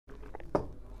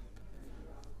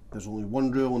There's only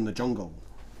one rule in the jungle.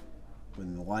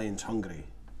 When the lion's hungry,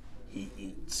 he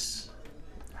eats.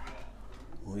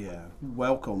 Oh yeah,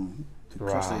 welcome to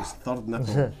Krusty's third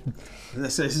nipple.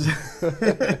 This is... I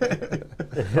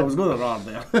was going to run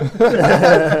there.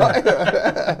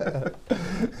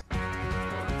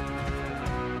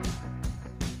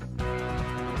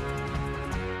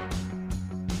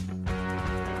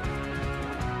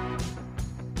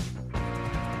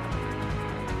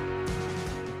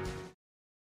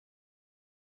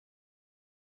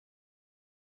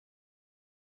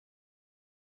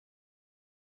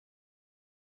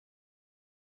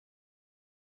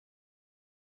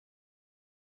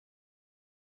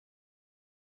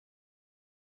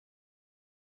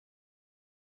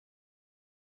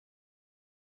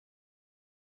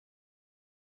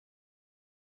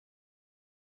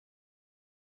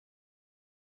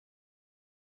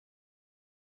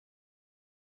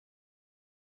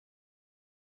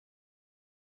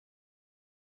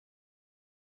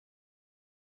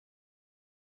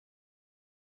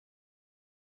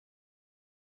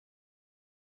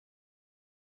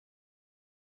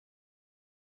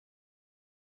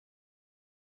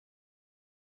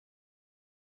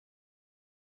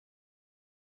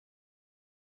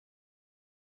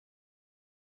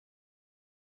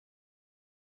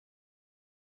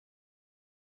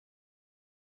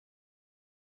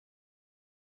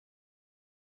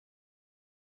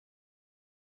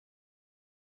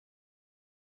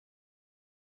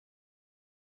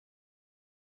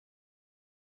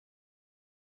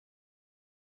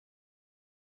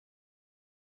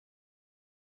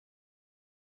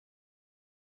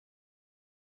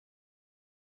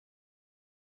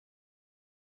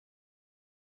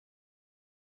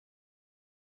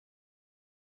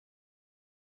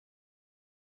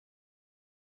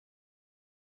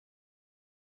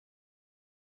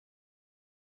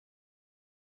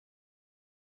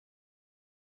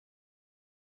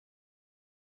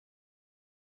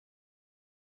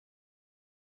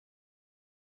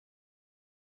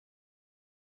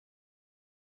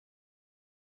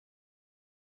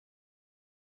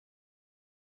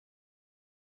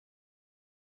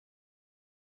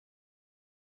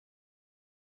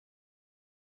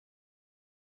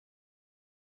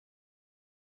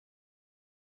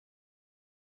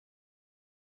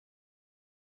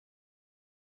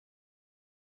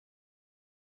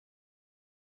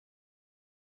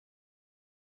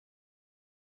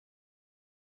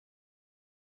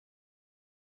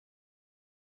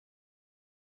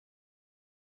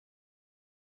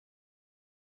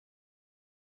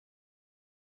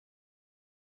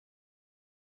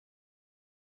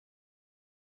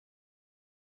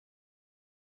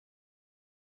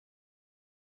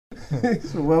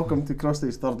 So welcome to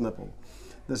Krusty's third nipple.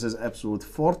 This is episode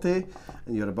 40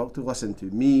 and you're about to listen to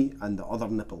me and the other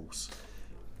nipples.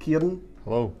 Kieran.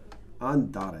 Hello.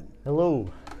 And Darren. Hello.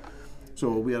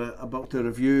 So we are about to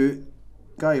review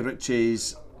Guy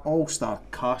Ritchie's all-star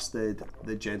casted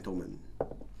The Gentleman.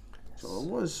 So it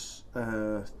was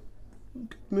a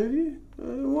good movie.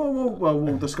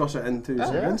 We'll discuss it in 2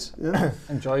 seconds. Yeah.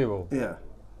 Enjoyable. Yeah.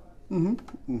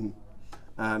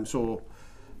 So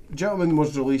Gentleman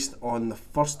was released on the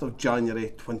 1st of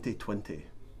January 2020.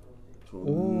 So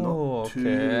not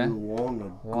too long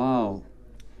ago. Wow.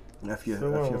 If you're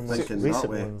thinking that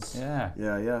way. Ones.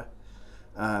 Yeah.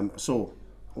 So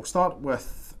we'll start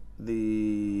with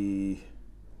the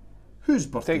whose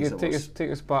birthday it was.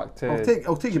 Take us back to.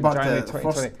 I'll take you back January to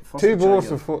 2020.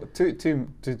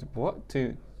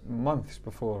 Two months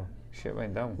before shit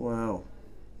went down. Well,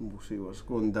 we'll see what's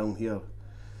going down here.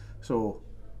 So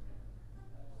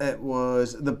it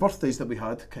was the birthdays that we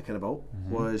had kicking about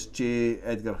was J.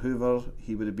 Edgar Hoover.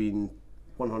 He would have been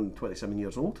 127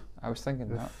 years old. I was thinking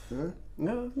that. Yeah,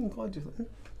 I'm glad you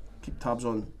keep tabs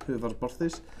on Hoover's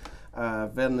birthdays.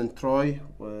 Vernon Troy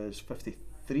was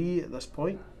 53 at this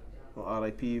point. Well,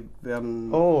 R.I.P. Vernon.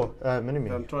 Mini-Me.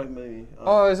 Vernon Troy, Mini-Me.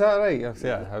 Is that right?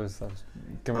 Yeah, I was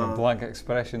giving a blank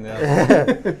expression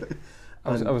there.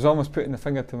 I was almost putting the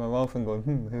finger to my mouth and going,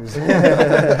 who's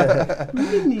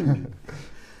Mini-Me.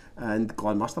 And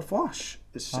Grandmaster Flash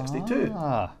is 62.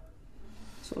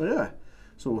 So yeah.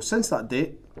 So since that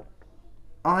date,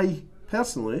 I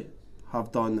personally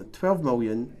have done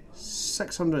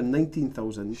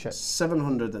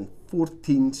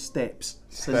 12,619,714 steps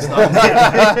since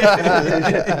that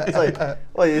date. It's like,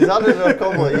 well, he's added a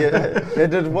couple. He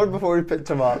did one before he picked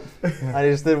him up, and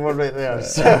he just did one right there.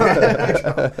 So.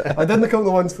 I didn't count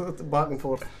the ones back and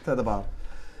forth to the bar.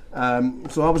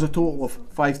 So that was a total of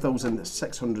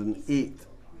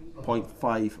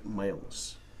 5,608.5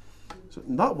 miles. So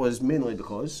that was mainly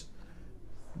because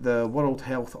The World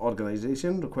Health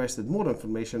Organization requested more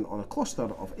information on a cluster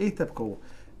of atypical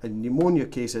and pneumonia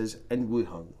cases in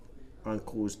Wuhan and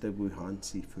closed the Wuhan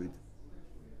seafood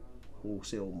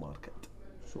wholesale market.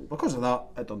 So because of that,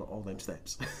 I done all them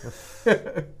steps.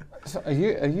 So are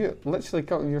you literally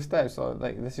counting your steps, or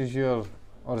like this is your,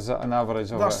 or is that an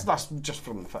average of That's it? just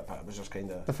from the Fitbit. It was just kind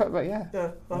of The Fitbit, yeah.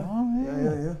 yeah. Oh,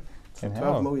 Yeah. So Fucking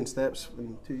 12 hell. million steps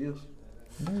in 2 years.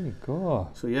 There you go.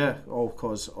 So yeah, all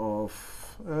because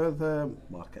of the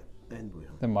market in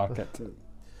Wuhan. The market.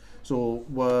 So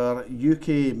our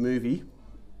UK movie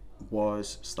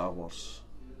was Star Wars.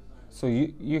 So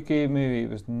UK movie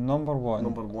was number one.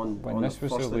 Number one when on this the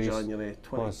was 1st of released January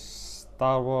 20. Was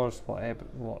Star Wars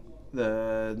what?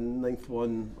 The 9th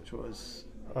one, which was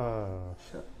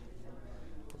shit.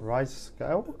 Rise of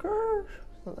Skywalker?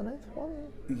 Is that the 9th one?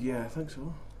 Yeah, I think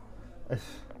so.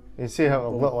 You see how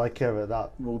little I care about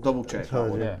that. We'll double check that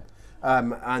Tells one. you. Yeah.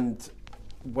 And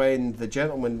when The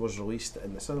Gentleman was released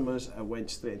in the cinemas, it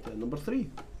went straight into number 3.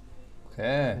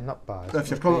 Okay. Not bad. If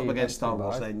you're coming up Okay, against that's Star not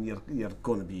Wars, bad. then you're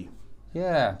going to be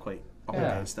Yeah. quite up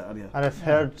Yeah. against it, are you? And I've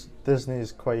heard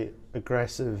Disney's quite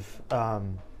aggressive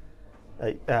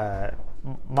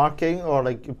marking or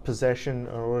like possession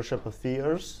or ownership of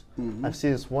theatres. Mhm. I've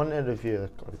seen this one interview,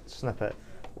 or snippet,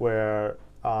 where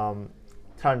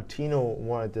Tarantino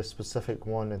wanted this specific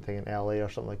one, I think in LA or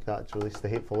something like that, to release The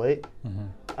Hateful Eight,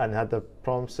 and had the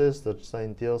promises, they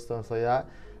signed deals, stuff like that.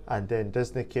 And then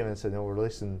Disney came and said, no, we're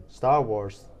releasing Star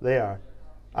Wars there.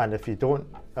 And if you don't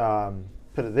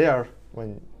put it there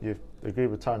when you've agreed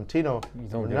with Tarantino, You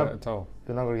don't we're get never- it at all.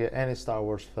 you're not going to get any Star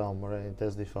Wars film or any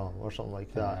Disney film or something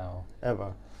like that, No.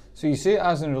 ever. So you say it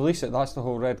as in release it, that's the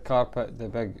whole red carpet, the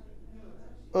big,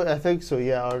 Oh, I think so,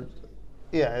 yeah.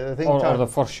 I think or the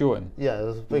first showing. yeah,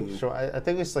 there's a big show. I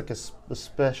think it's like a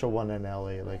special one in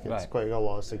LA. Like it's Right. quite got a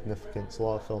lot of significance. A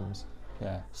lot of films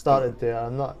Yeah. started there.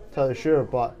 I'm not totally sure,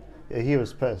 but yeah, he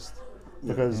was pissed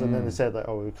because, and then they said like,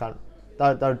 oh, we can't.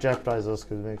 That jeopardizes us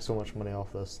because we make so much money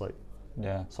off this. Like,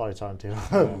 Yeah. sorry,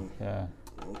 Tarantino. Yeah.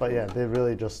 But yeah,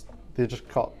 they just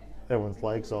cut everyone's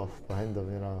legs off behind them.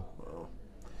 You know. Well,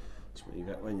 that's what you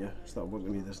get when you start working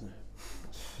with Disney.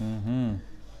 Mm-hmm.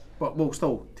 But we'll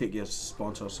still take your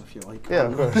sponsors if you like. Yeah,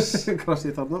 of course. Across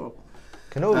the third level.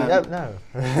 Kenobi out now.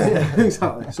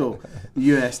 Exactly. So the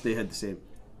US, they had the same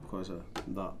because of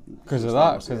that. Because of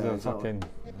that, because they're fucking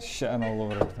shitting all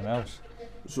over everything else.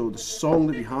 So the song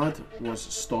that we had was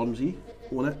Stormzy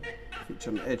on it,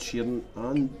 featuring Ed Sheeran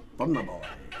and Burna Boy.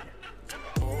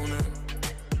 Own it,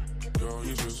 girl,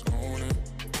 you just own it.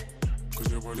 Cause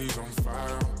your body's on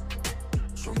fire.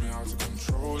 Show me how to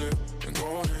control it. And go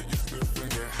ahead, you flip and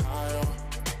get higher.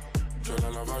 Girl, I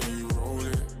love how you roll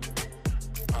it.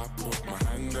 I put my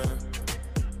hand there.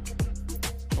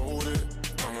 Hold it,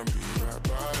 I'ma be right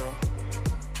by you.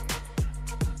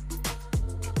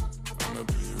 I'ma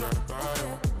be right by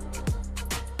you.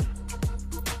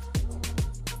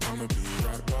 I'ma be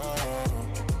right by you.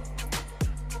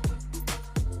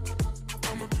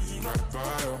 I'ma be right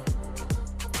by you.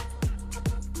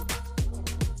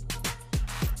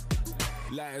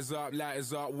 Lighters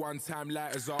up, one time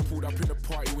lighters up. Pulled up in the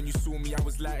party when you saw me, I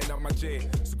was lighting up my J.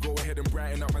 So go ahead and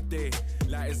brighten up my day.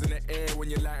 Lighters in the air when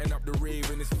you're lighting up the rave.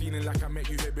 And it's feeling like I met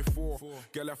you here before.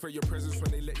 Girl, I felt your presence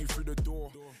when they let you through the door.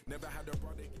 Never had a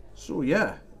brother. So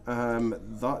yeah,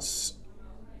 that's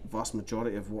vast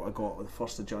majority of what I got on the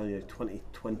 1st of January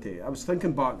 2020. I was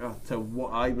thinking back to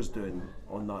what I was doing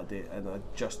on that day, and I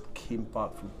just came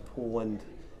back from Poland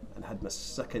and had my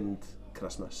second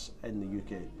Christmas in the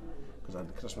UK. Because I had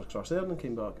the Christmas cross there and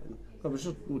came back, and I was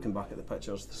just looking back at the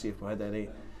pictures to see if we had any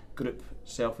group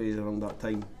selfies around that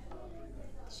time, to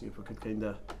see if we could kind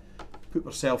of put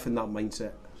ourselves in that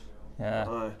mindset.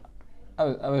 Yeah.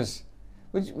 I was.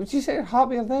 Would you say you're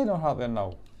happier then or happier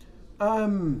now?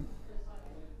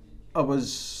 I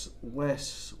was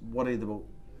less worried about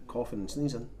coughing and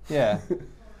sneezing. Yeah.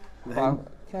 Then.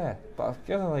 But I'm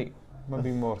kind of like maybe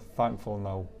more thankful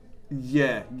now.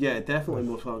 Yeah, definitely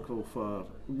more thankful for.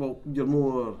 Well, you're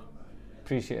more.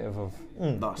 Appreciative of.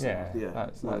 That's Yeah, yeah.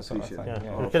 that's more that sort of appreciative. thing.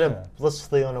 Yeah, Yeah. we're kind of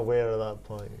blissfully unaware at that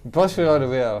point. Plus we are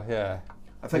aware, yeah.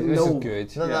 I think this no, is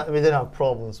good. Not Yeah. that we did have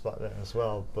problems back then as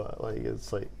well, but like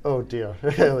it's like, oh dear,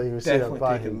 like we see definitely that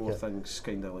back taking and more get- things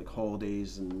kind of like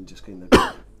holidays and just kind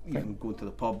of even going to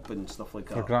the pub and stuff like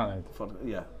that. For granted.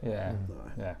 Yeah. Yeah.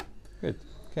 Aye. Yeah. Good.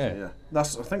 So, Okay. yeah. I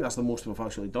think that's the most we've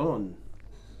actually done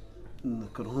on the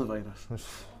coronavirus.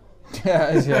 Yeah,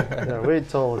 it is, yeah. Yeah, wait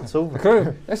till it's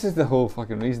over. This is the whole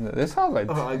fucking reason that this happened.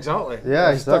 Exactly. Yeah,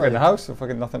 I'm stuck in exactly. the house with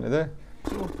fucking nothing to do.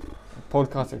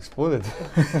 Podcast exploded.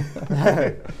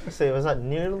 Say, was that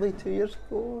nearly 2 years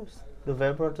ago?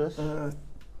 November this?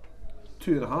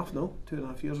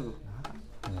 2.5 years ago.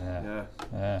 Yeah.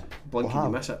 Yeah. Blink and Wow.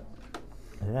 you miss it.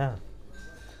 Yeah.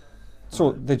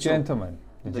 So the gentleman.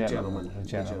 The Gentleman.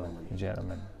 The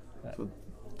gentleman. So,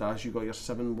 Daz, you got your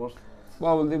 7 worth?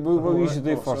 Well, what we usually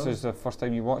do Oh, first sorry. is the first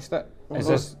time you watched it. Is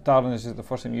Okay. this, Darren, is this the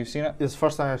first time you've seen it? It's the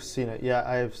first time I've seen it. Yeah,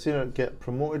 I've seen it get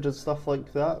promoted and stuff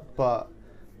like that, but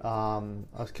I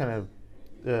was kind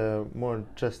of more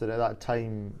interested at that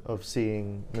time of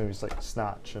seeing movies like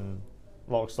Snatch and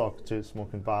Lock, Stock, and Two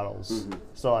Smoking Barrels.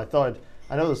 So I thought,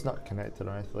 I know it's not connected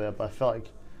or anything like that, but I felt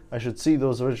like I should see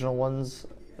those original ones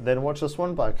and then watch this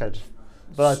one, but I kind of,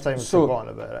 by that time, I'd So- forgotten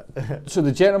about it. So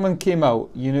the gentleman came out,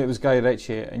 you knew it was Guy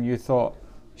Ritchie, and you thought,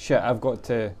 shit, I've got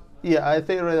to Yeah, I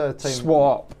think right at the time.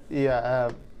 swap. Yeah,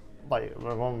 like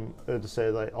my mum would say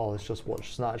like, "Oh, let's just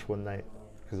watch Snatch one night,"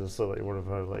 because it's sort of like one of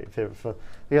her like favorite film.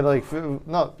 Yeah, like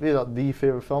not the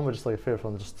favorite film, but just like a favorite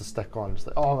film just to stick on. Just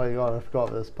like, oh my god, I forgot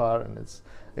about this part, and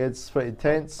it's pretty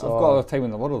intense. I've or, got all the time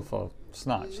in the world for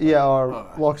Snatch. yeah, or Oh.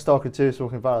 Lock, Stock, and Two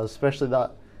Smoking Barrels, especially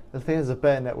that. The thing is a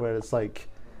bit in it where it's like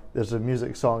there's a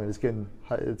music song and it's getting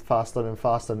it's faster and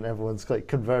faster, and everyone's like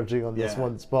converging on this Yeah.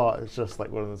 one spot. It's just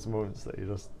like one of those moments that you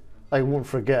just like won't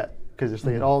forget because you're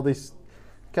thinking all these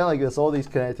kind of like this, all these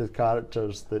connected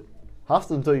characters that half of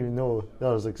them don't even know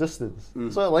there's existence.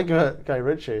 So I like about Guy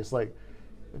Ritchie. It's like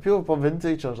people bump into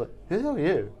each other. It's like, who are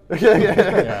you?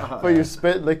 But you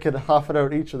spent like a half an hour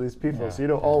with each of these people, Yeah. so you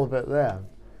know all about them.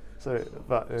 So,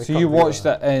 but So you watched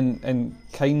it in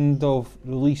kind of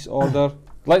release order.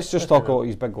 Let's just talk about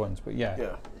his big ones, but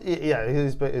yeah. Yeah. Yeah,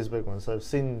 his big one. So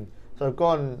I've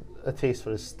gotten a taste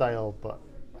for his style, but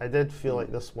I did feel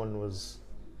like this one was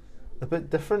a bit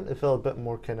different. It felt a bit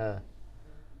more kind of,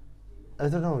 I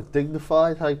don't know,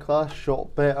 dignified, high class,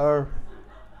 shot better.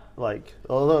 Like,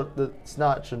 although the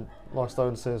Snatch and Lost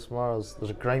Down Saints Mars,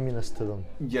 there's a griminess to them.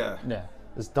 Yeah. Yeah.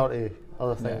 There's dirty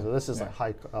other things. Yeah, but this is yeah. like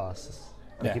high class.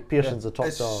 Yeah, Like Pearson's a top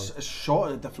dog. It's shot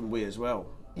in a different way as well.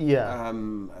 Yeah.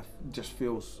 It just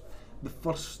feels, the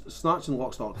first Snatch and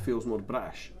Lock, Stock feels more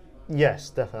British. Yes,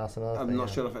 definitely. That's another thing. I'm not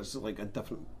yeah. sure if it's like a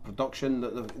different production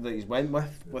that he's went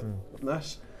with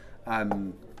this.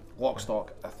 Lock,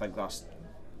 Stock, I think that's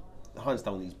hands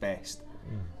down his best.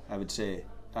 I would say.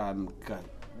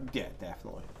 Yeah,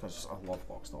 definitely, because I love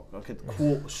Lock, Stock. I could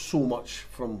quote so much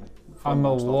from I'm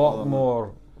a Lock, Stock, lot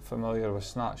more familiar with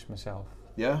Snatch myself.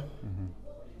 Yeah.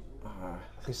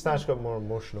 Snatch got more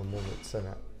emotional moments in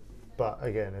it, but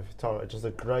again, if you talk about just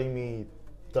a grimy,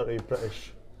 dirty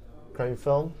British crime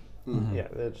film, yeah,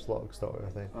 they're just Lock, Stock, I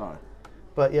think. Aye.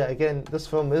 But yeah, again, this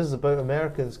film is about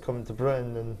Americans coming to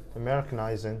Britain and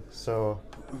Americanizing, so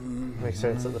it makes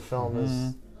sense that the film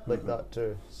is like that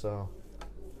too. So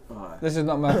Aye. This is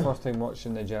not my first time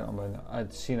watching The Gentleman.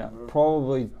 I'd seen it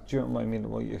probably during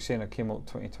what you're saying, it came out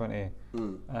 2020.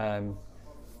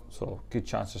 So good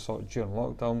chance I saw it during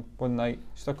lockdown. One night,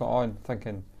 stuck it on,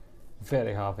 thinking,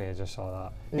 very happy I just saw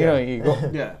that. You know, you go,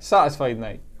 Yeah. satisfied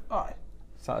night. Aye.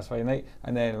 Satisfied night.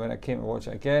 And then when I came to watch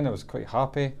it again, I was quite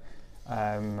happy.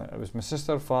 It was my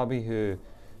sister, Fabi, who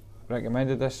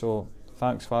recommended this, so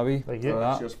thanks, Fabi, Thank for you.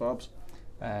 that. Cheers, Fabs.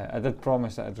 I did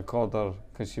promise that I'd record her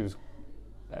because she was.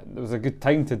 There was a good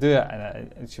time to do it,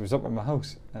 and she was up at my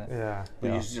house. yeah, But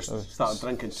Yeah, you just so- started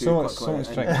drinking too So much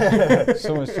quickly. drink,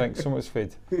 so much drink, so much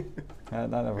food. That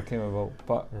never came about.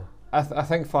 But I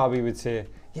think Fabi would say,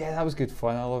 "Yeah, that was good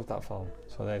fun. I loved that film."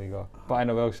 So there you go. But in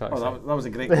a Welsh Oh, accent. that was a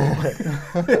great one.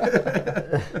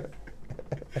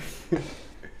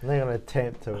 I'm not gonna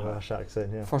attempt to Welsh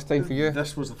accent. Yeah, First time for you?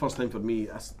 This was the first time for me.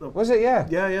 Was it? Yeah.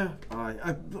 Yeah. Aye.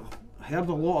 I heard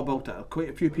a lot about it. Quite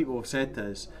a few people have said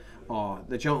to us, "Oh,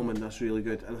 The Gentleman, that's really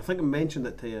good." And I think I mentioned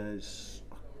it to us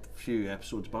a few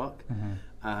episodes back.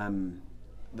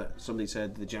 That somebody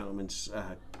said The Gentleman's,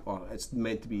 or it's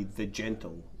meant to be The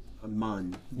Gentle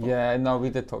Man. Yeah. No, we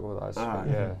did talk about that. Aye.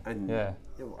 Yeah. And Yeah.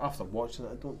 you know, after watching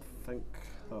it, I don't think.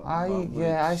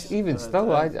 Even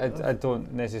still, I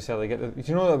don't necessarily get it. Do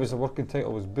you know that was the working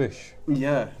title was Bush?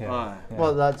 Yeah. Yeah. Aye. Yeah.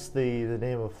 well, that's the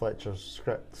name of Fletcher's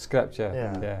script. Script,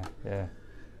 yeah. Yeah. Yeah.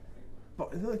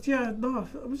 But yeah, no,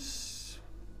 it was.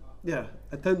 Yeah,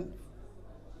 I didn't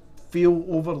feel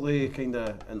overly kind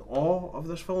of in awe of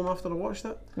this film after I watched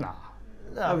it. Nah.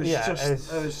 I was yeah,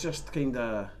 just, I was just kind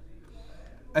of.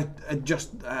 I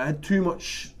had too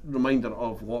much reminder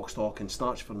of Lock, Stock and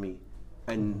Snatch for me,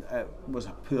 and it was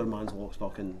a poor man's Lock,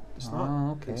 Stock and Snatch.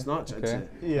 Ah, okay. And Snatch, I'd Okay.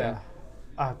 say. Yeah.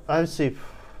 I would say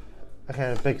a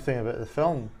kind of big thing about the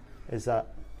film is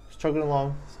that it's chugging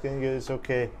along, it's getting good, it's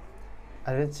okay.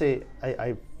 I didn't say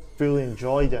I fully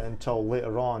enjoyed it until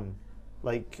later on.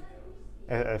 Like,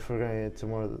 if we're going into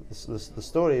more of the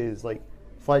story, is like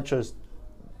Fletcher's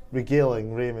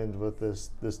regaling Raymond with this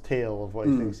tale of what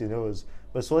he thinks he knows.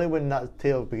 But it's only when that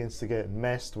tale begins to get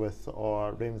messed with,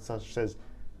 or Raymond says,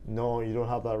 "No, you don't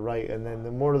have that right," and then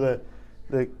the more the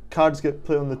cards get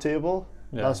put on the table,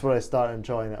 that's where I start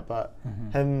enjoying it. But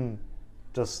him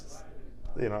just,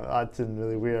 acting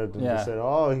really weird and just said,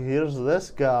 "Oh, here's this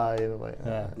guy," and I'm like,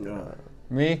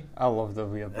 Me, I love the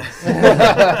weirdness.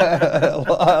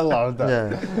 I loved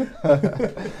that.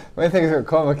 yeah. When things got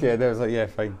complicated, I was like, yeah,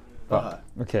 fine. But,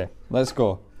 okay, let's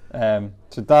go. So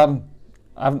Darren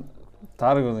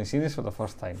only seen this for the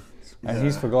first time, and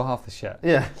he's forgot half the shit.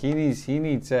 Yeah. He needs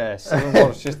 7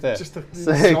 words just to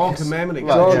jog the memory.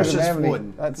 jog Just the memory.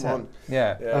 flowing. That's Come it. on.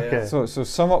 Yeah. Okay. So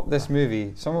sum up this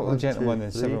movie. Sum up The 1, 2, Gentleman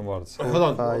in 3. 7 words. Hold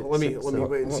on. Five, let me six,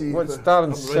 wait and see. What's if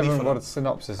Darren's I'm ready for 7 word it.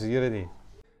 synopsis? Are you ready?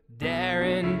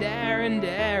 Darren.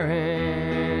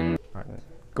 Right.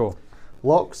 Go.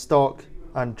 Lock, stock,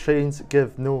 and trains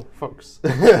give no fucks.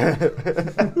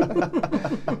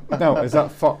 No, is that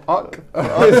fuck?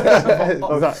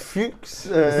 Is that Fuchs?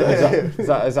 is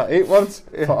that 8 words?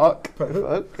 Fuck. And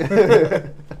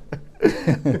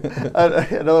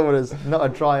another one is not a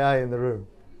dry eye in the room.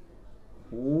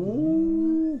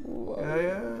 Ooh.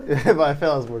 Yeah. But I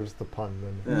felt it was more just the pun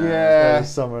than Yeah. the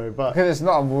summary. But Because it's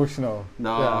not emotional.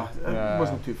 Nah, Yeah. it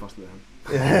wasn't too fussed with him.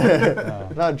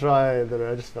 not dry eye in the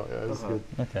room. I just felt it was good.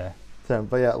 Okay.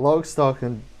 But yeah, lock, stock,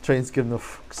 and trains give no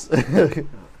fucks.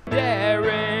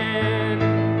 Darren.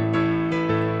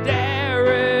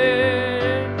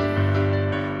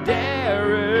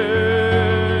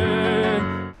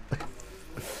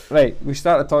 Right, we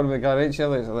started talking about Guy Ritchie.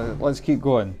 Let's keep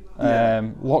going.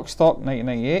 Lock, Stock,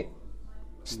 1998.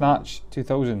 Snatch,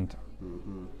 2000.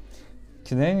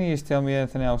 Can any of you tell me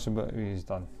anything else about who he's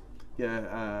done?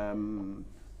 Yeah.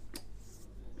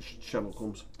 Sherlock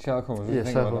Holmes. Sherlock Holmes. What do Yeah, you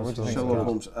think Sherlock about that? What do you think Sherlock about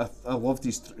Holmes. I love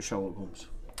these Sherlock Holmes.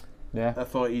 that? Yeah. I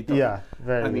thought he done. Yeah,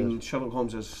 very I mean, good. Sherlock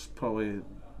Holmes is probably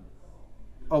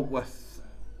out with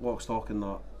Lock, Stock, and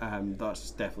that.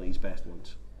 That's definitely his best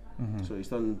ones. So he's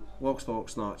done Lock, Stock,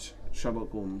 Snatch, Sherlock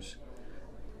Holmes.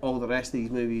 All the rest of these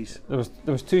movies. There was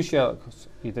 2 Sherlocks.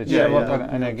 He did Yeah, Sherlock yeah.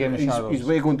 and a Game of Shadows. He's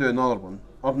way going to do another one.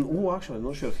 Actually, I'm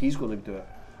not sure if he's going to do it.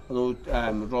 I know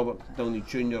Robert Downey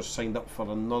Jr. signed up for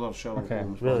another Sherlock Okay.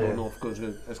 Holmes, but Really? I don't know if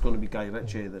it's going to be Guy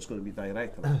Ritchie that's going to be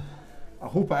directing it. I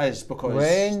hope it is, because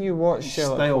When you watch his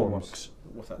Sherlock style Holmes, works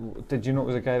with it. did you know it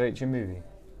was a Guy Ritchie movie?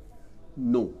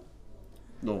 No.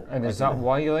 And I is that didn't.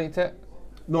 why you liked it?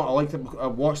 No, I liked it. I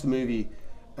watched the movie,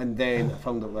 and then I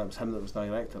found out that it was him that was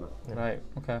directing it. Right.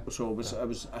 Okay. So it was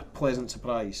a pleasant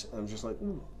surprise. I was just like,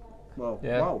 ooh, well,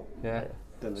 Yeah. wow. Yeah.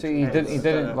 Didn't So he expect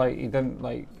didn't it. he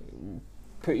didn't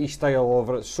put his style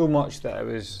over it so much that it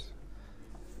was.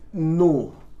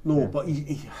 No, but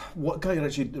what Guy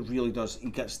Ritchie really does,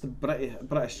 he gets the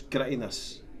British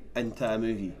grittiness into a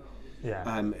movie, Yeah.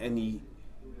 and he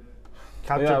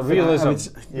Yeah, realism.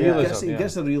 He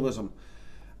gets the realism,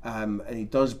 and he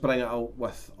does bring it out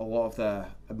with a lot of the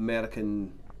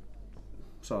American.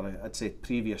 Sorry, I'd say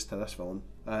previous to this film,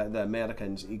 the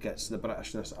Americans. He gets the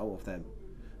Britishness out of them.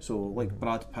 So like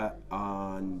Brad Pitt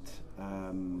and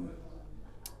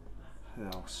who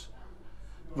else?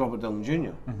 Robert Downey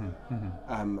Jr.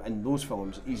 In those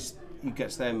films, he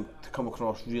gets them to come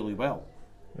across really well.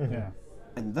 Yeah.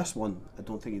 In this one, I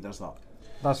don't think he does that.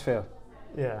 That's fair.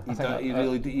 Yeah. He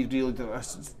really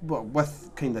does. Well,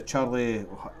 with kind of Charlie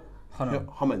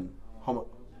Hunnam.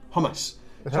 Hummus.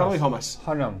 Charlie Hummus.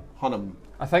 Hunnam.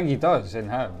 I think he does in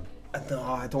him. No,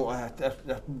 I don't.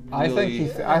 I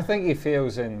think he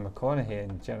fails in McConaughey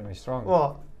and Jeremy Strong.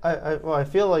 Well, I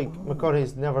feel like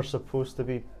McConaughey's never supposed to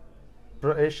be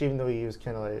British, even though he was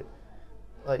kind of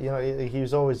he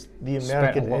was always the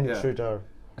American intruder.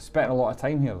 I spent a lot of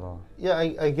time here though. Yeah,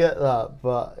 I get that,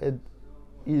 but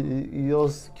he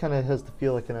always kind of has to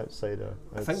feel like an outsider.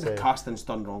 I think the casting's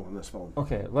done wrong in this film.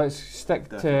 Okay, let's stick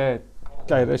to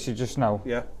Guy Ritchie just now.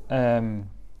 Yeah.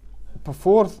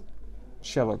 Before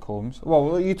Sherlock Holmes.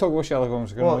 Well, you talk about Sherlock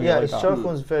Holmes. Well, yeah, Sherlock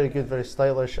Holmes is very good, very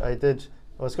stylish.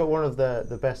 It's got one of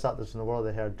the best actors in the world.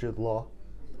 I heard Jude Law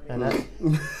in it.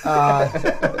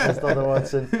 That's the other one.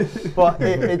 But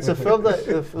it's a film that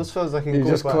those films I can You go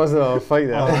just back. caused a fight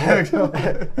there.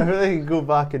 I really can go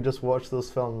back and just watch those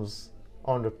films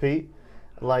on repeat.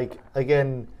 Like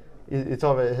again, you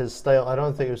talk about his style. I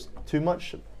don't think it was too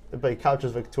much, but he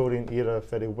captures Victorian era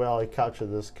very well. He captured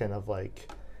this kind of like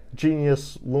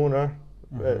genius loner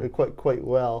quite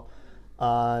well,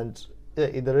 and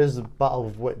there is a battle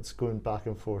of wits going back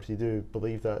and forth. You do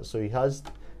believe that. So he has,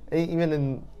 even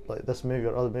in like this movie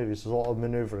or other movies, there's a lot of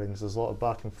manoeuvrings. There's a lot of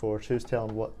back and forth. Who's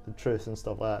telling what the truth and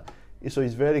stuff like that. So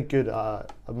he's very good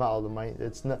at a battle of the mind.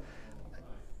 It's not.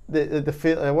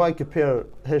 I want to compare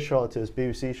his Sherlock to his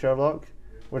BBC Sherlock,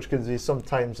 which can be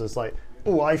sometimes it's like,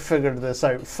 oh, I figured this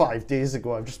out 5 days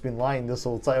ago. I've just been lying this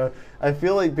whole time. I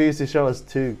feel like BBC Sherlock is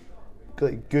too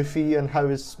like goofy in how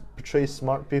it portrays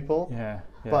smart people. Yeah.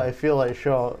 But I feel like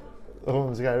Sherlock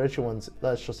Holmes, the Guy Ritchie ones,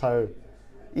 that's just how,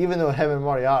 even though him and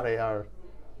Moriarty are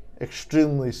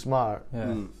extremely smart,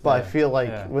 but I feel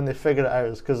like when they figure it out,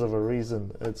 it's because of a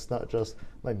reason. It's not just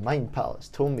my mind palace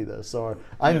told me this, or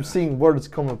I'm seeing words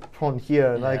come upon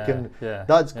here, and I can.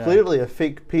 That's clearly a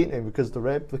fake painting because the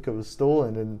replica was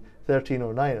stolen in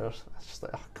 1309. It's just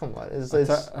like, oh, come on.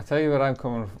 I tell you where I'm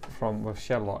coming from with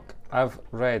Sherlock. I've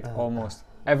read almost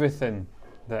everything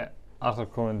that Arthur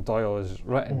Conan Doyle has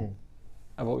written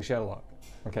about Sherlock.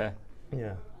 Okay.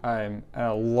 Yeah. And I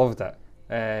loved it.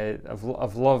 I've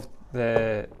loved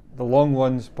the long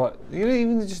ones, but you know,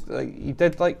 even just like he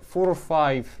did like 4 or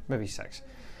 5, maybe 6,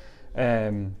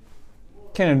 kind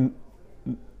of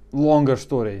longer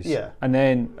stories. Yeah. And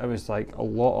then it was like a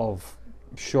lot of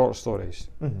short stories.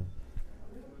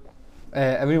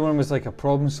 Everyone was like a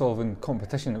problem-solving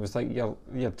competition. It was like you're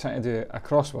trying to do a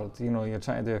crossword. You know, you're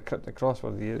trying to do a cryptic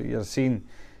crossword. You're seeing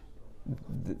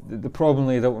the problem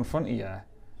laid out in front of you.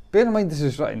 Bear in mind, this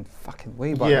is written fucking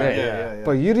way back then. Yeah.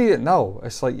 But you read it now,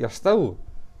 it's like you're still,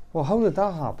 well, how did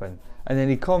that happen? And then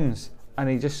he comes and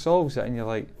he just solves it, and you're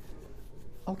like,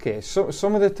 okay. So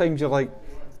some of the times you're like,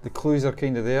 the clues are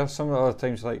kind of there. Some of the other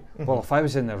times you're like, well, if I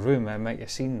was in the room, I might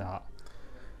have seen that.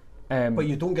 But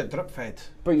you don't get drip fed.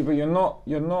 But you're not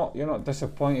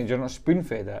disappointed. You're not spoon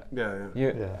fed it.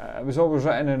 It was always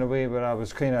written in a way where I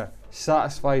was kind of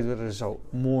satisfied with the result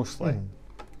mostly.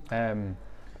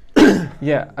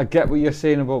 Yeah, I get what you're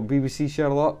saying about BBC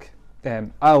Sherlock.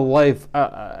 I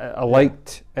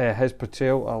liked his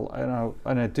portrayal,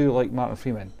 and I do like Martin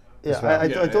Freeman. Yeah, as well.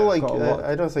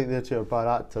 I don't think the two are bad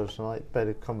actors, and I like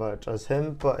Benedict Cumberbatch as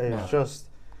him, but it's just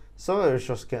some of it was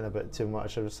just getting a bit too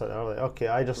much. I was like, okay,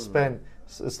 I just spent.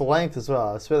 It's the length as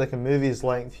well. I spent like a movie's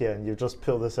length here, and you've just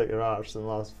pulled this out your arse in the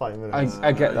last 5 minutes.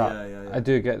 I get that. I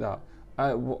do get that.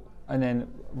 And then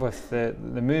with the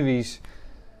movies,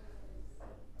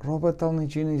 Robert Downey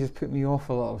Jr. just put me off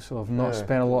a little, so I've not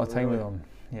spent a lot of time with him.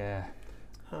 Yeah.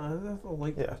 I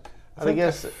like that. I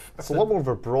guess it's a lot more of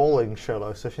a brawling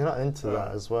Sherlock, so if you're not into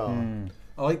that as well.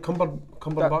 I like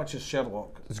Cumberbatch's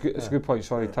Sherlock. It's a good point.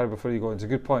 Sorry, Terry, before you go, it's a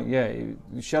good point. Yeah,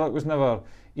 Sherlock was never.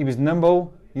 He was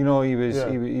nimble. You know, he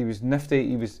was nifty.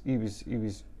 He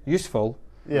was useful.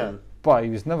 Yeah. But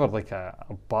he was never like a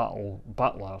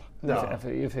battler. No.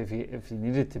 If he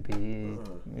needed to be, you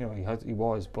know, he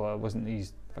was, but it wasn't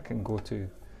his fucking go-to.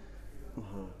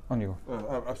 On you.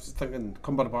 I was thinking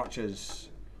Cumberbatch's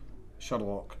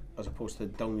Sherlock as opposed to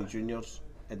Downey Jr.'s,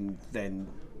 and then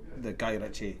the Guy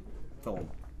Ritchie film.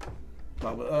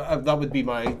 That would be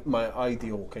my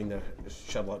ideal kind of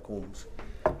Sherlock Holmes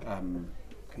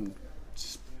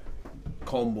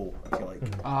combo, if you like.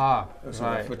 So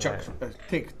right.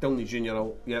 Take Downey Jr.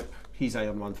 out. Yep, he's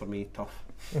Iron Man for me. Tough.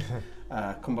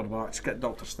 Cumberbatch, get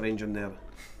Doctor Strange in there.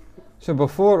 So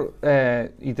before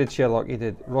he did Sherlock, he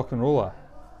did Rock and Roller.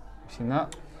 Have you seen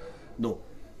that? No.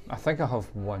 I think I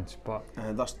have once, but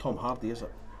that's Tom Hardy, is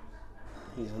it?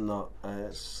 He's in that.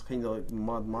 It's kind of like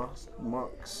Mad Max.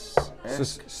 So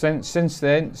since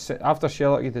then, after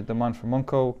Sherlock, he did The Man from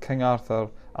U.N.C.L.E., King Arthur,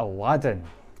 Aladdin.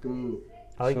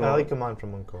 I like The Man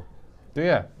from U.N.C.L.E. Do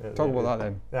you? Talk about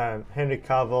that then. Henry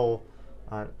Cavill,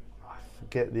 and I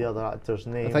forget the other actor's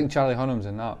name. I think Charlie Hunnam's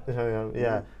in that.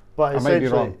 Yeah, but I might be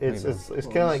wrong. It's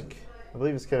kind of like, I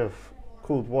believe it's kind of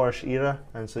Cold War-ish era,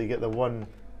 and so you get the one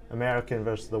American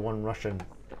versus the one Russian,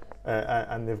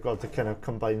 and they've got to kind of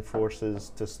combine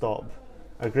forces to stop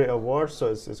a greater war. So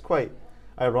it's quite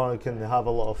ironic, and they have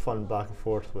a lot of fun back and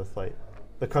forth with like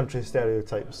the country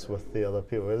stereotypes with the other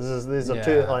people. These are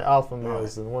two like alpha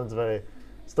males, and one's very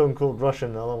stone cold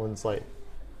Russian, the other one's like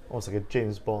almost like a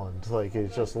James Bond. Like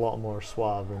he's just a lot more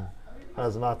suave and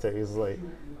charismatic. He's like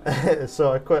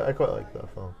so I quite like that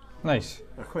film. Nice.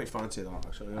 I quite fancy that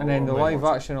actually. And then the live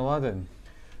action Aladdin.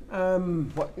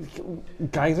 What,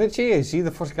 Guy Ritchie, is he the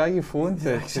first guy you phoned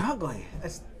to? Exactly.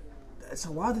 It's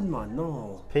Aladdin, man.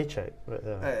 No. Paycheck, right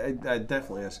there. It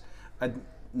definitely is.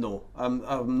 No,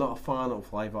 I'm not a fan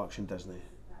of live action Disney.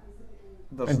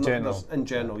 In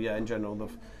general,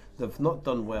 they've not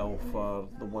done well for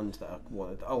the ones that I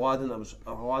wanted. Aladdin, I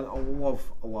love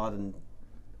Aladdin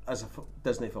as a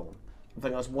Disney film. I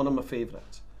think that's one of my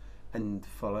favourites, and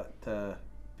for it to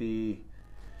be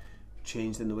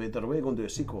changed in the way they're going to do a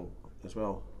sequel as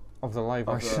well of the live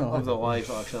action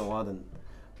Aladdin.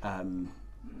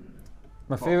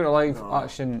 My favourite live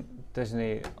action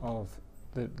Disney of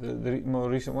the more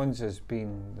recent ones has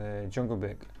been the Jungle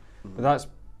Book. But that's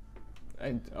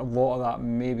a lot of that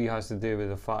maybe has to do with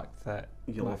the fact that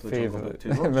You my love the Jungle favourite Book too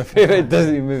much. my favourite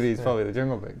Disney movie is probably The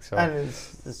Jungle Book. So And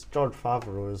it's George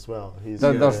Favreau as well. He's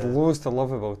there's loads to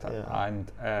love about it, Yeah.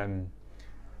 and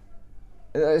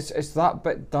it's that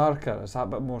bit darker, it's that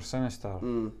bit more sinister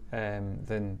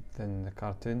than the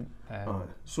cartoon.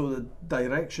 So the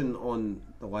direction on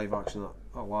the live action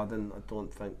Aladdin, I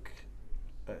don't think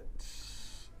it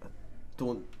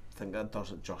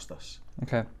does it justice.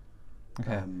 Okay.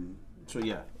 So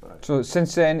yeah. So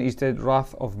since then he's did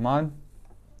Wrath of Man.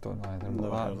 Don't know anything Never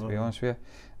about heard that, to of be it. honest with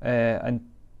you. And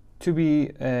to be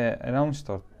announced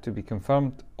or to be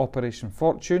confirmed, Operation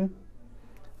Fortune.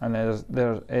 And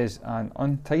there is an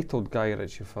untitled Guy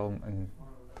Ritchie film in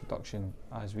production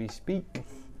as we speak.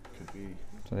 Could be.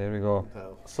 So there we go.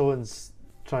 Someone's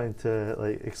trying to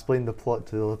like explain the plot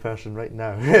to the other person right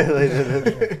now. Like,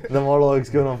 the monologue's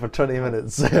going on for 20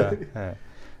 minutes. Yeah.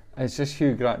 It's just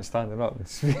Hugh Grant standing up.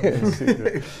 So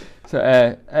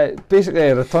basically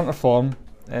a return to form.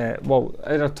 A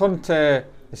return to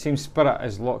the same spirit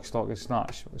as Lock, Stock and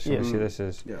Snatch, which obviously this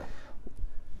is. Yeah.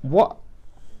 What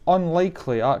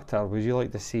unlikely actor would you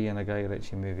like to see in a Guy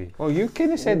Ritchie movie? Well, you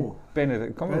kind of said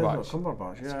Benedict Cumberbatch.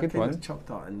 Cumberbatch, It's yeah. a good I one. chucked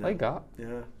that in there. Like that.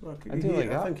 Yeah. I do like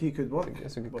that. I think he could work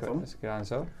That's a good with him. that's a good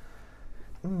answer.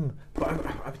 But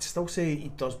I would still say he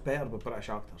does better with British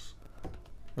actors.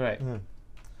 Right.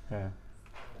 Yeah.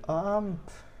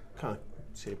 Can't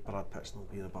say Brad Pitt's not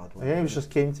being a bad one. The name just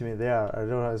came to me there. I don't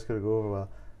know how it's going to go over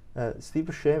well. Steve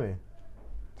Buscemi.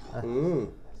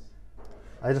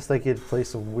 I just think he'd play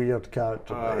some weird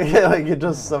character. Like he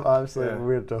does some absolute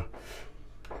weirdo.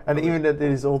 And even at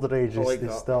his older age, I like he's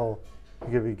that. still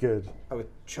going to be good. I would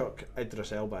chuck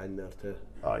Idris Elba in there too.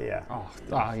 Oh yeah.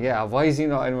 Yeah. Why is he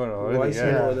not in one already? Why is he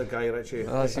Yeah. not the Guy Ritchie?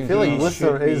 That I seems feel like He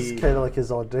Luther should is be- kind of like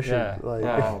his audition. Yeah. Like,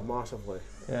 Yeah. Oh, massively.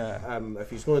 Yeah. If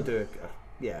he's going to do it,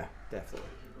 yeah, definitely.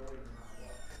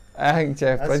 I think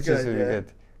Jeff That's Bridges good, would yeah.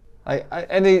 be good.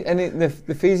 And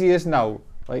the phase he is now,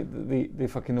 like the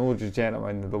fucking older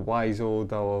gentleman, the wise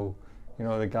old owl,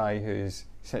 the guy who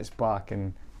sits back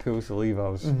and pulls the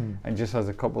levers and just has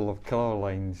a couple of killer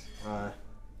lines.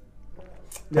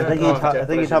 I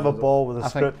think he'd have a ball with a I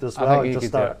think- script as I well think he and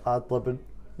just could do start ad-libbing.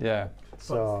 Yeah.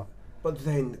 So, But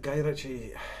then Guy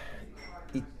Ritchie,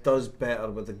 he does better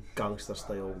with the gangster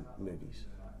style movies.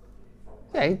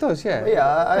 Yeah, he does, yeah.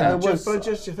 I Jeff was...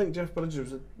 Bridges, do you think Jeff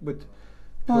Bridges would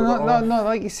No, pull that off? no,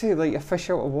 like you say, like a fish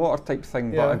out of water type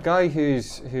thing, Yeah. but a guy who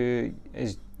is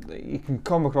you can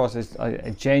come across as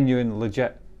a genuine,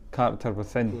 legit character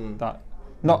within that,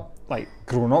 not like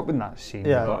grown up in that scene,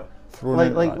 Yeah. but thrown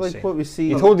into that like scene. what we see.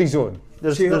 He'd hold his own.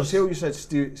 See how you said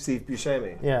Steve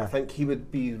Buscemi? Yeah. I think he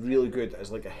would be really good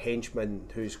as like a henchman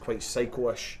who's quite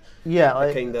psycho-ish, Yeah,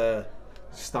 like kind of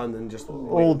standing just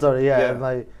older, yeah. Yeah. And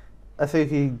like, I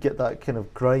think he'd get that kind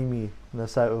of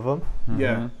griminess out of him.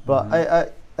 Yeah. But I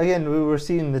again, we were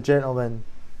seeing The Gentleman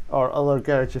or other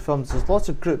Guy Ritchie films. There's lots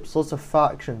of groups, lots of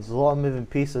factions, a lot of moving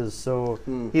pieces. So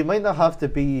he might not have to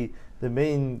be the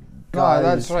main guy's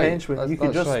that's right. henchman. You could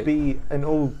That's just right. be an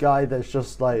old guy that's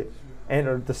just like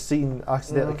entered the scene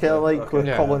accidentally, kind of like with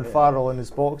Yeah. Colin Farrell and his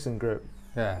boxing group.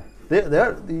 Yeah.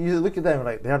 You look at them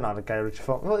like they're not a Guy Ritchie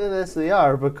film. Well, yes, they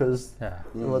are because Yeah.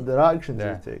 what their actions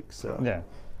Yeah. they take. So Yeah.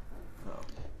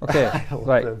 Okay, love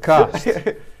right, them.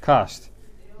 cast.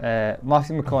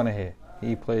 Matthew McConaughey,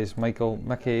 he plays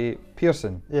Mickey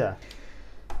Pearson. yeah.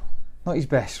 Not his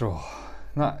best role.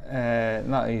 Not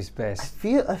his I best.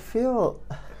 feel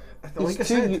Like I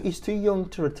said, he's too young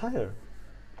to retire.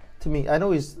 To me, I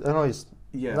know he's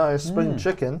yeah. not a spring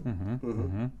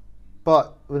chicken,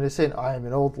 but when he's saying I am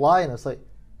an old lion, it's like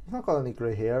you've not got any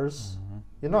grey hairs.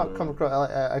 You're not coming across.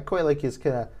 I quite like his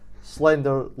kind of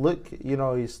slender look. He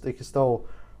can still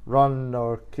run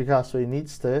or kick ass when he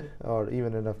needs to, or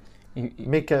even in a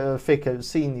make a fake out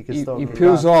scene. You can still. He do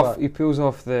pulls that, off. but- He pulls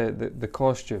off the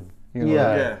costume. Yeah.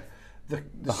 Yeah. The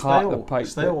The style, hat, the pipe,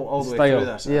 style the all the way style. through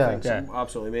this, Yeah. I think, Yeah. is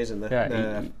absolutely amazing. The, Yeah,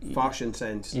 the fashion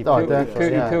sense. He, Oh, pull- definitely,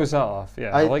 he yeah. pulls that off. Yeah,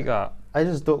 I I- like that. I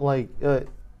just don't like.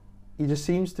 He just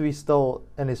seems to be still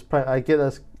in his prime. I get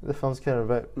this. The film's kind of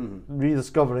about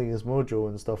rediscovering his mojo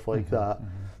and stuff like that.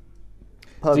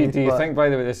 But I Do mean, you but- think, by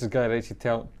the way, this is Guy Ritchie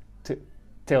telling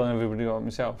everybody about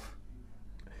himself?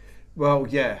 Well,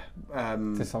 yeah,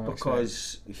 To some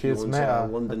because he Feels owns a meta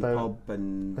London about- pub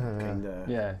and kind of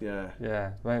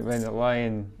Yeah. When the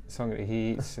lion song that he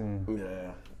eats and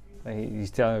yeah.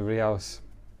 he's telling everybody else,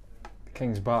 the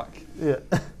king's back. Yeah.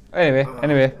 Anyway,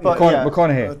 But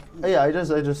McConaughey. Yeah, I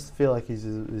just feel like he's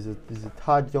a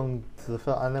tad young to the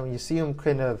film, and then when you see him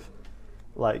kind of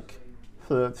like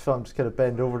for the film just kind of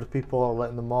bend over to people or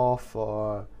letting them off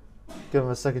or give him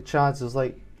a second chance. It was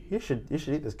like, you should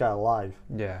eat this guy alive.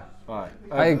 Yeah. Aye.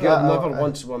 I I've get- never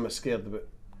once one was scared about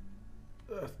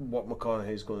what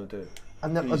McConaughey's going to do.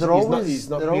 And He's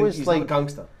not a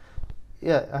gangster.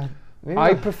 Yeah. Maybe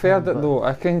I preferred it though.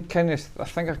 I think I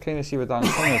kind of see what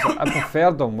Dan's saying is. I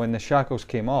preferred them when the shackles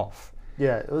came off.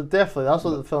 Yeah, well, definitely. That's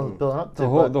what the film's building up to.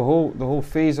 The whole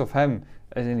phase of him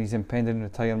is in his impending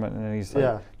retirement, and then he's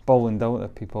like bowling down to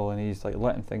people, and he's like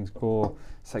letting things go.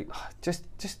 It's like just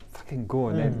fucking go.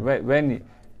 And then when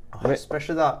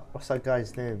especially that, what's that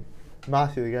guy's name?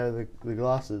 Matthew, the guy with the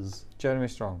glasses. Jeremy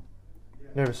Strong.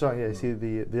 No, sorry, yeah. You see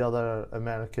the other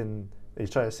American. He's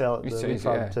trying to sell it to the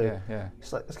farm too. Yeah.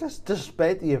 It's like, this guy's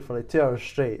disrespecting you for like 2 hours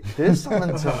straight. Do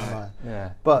something to him, man.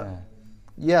 Yeah. But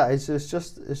yeah, it's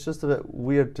just a bit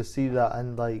weird to see that,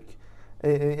 and like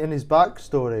in his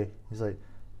backstory, he's like,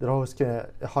 they're always kind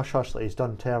of hush hush, like he's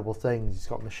done terrible things. He's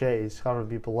got machetes, carving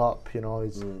people up. You know,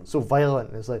 he's so violent.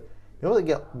 And it's like you only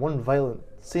get one violent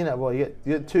scene out. Well, you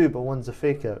get two, but one's a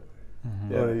fake out.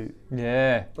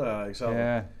 Yeah. Exactly.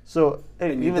 Yeah. So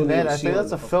And you even don't then, even I see think it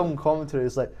that's in a the film commentary.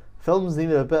 It's like films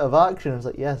needed a bit of action. It's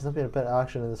like, yes, there's been a bit of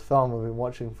action in this film. We've been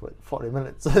watching for like 40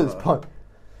 minutes at this point.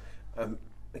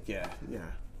 Yeah.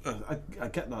 I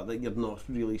get that you're not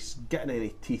really getting any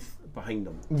teeth behind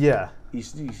him. Yeah.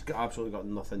 He's absolutely got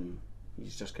nothing.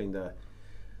 He's just kind of.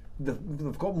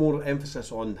 They've got more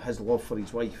emphasis on his love for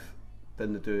his wife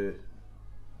than they do.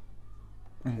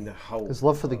 How His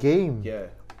love for the game. Yeah,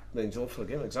 than his love for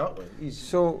the game. Exactly.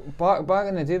 So back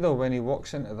in the day though, when he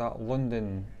walks into that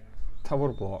London tower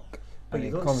block and he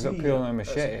comes up peeling a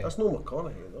machete. That's no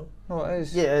McConaughey though. No, it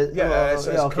is. It's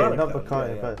okay, not character,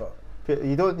 McConaughey, yeah, but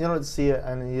you don't see it,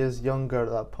 and he is younger at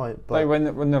that point. But Like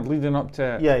when they're leading up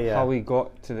to how he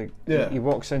got to the. Yeah. He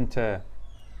walks into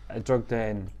a drug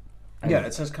den. and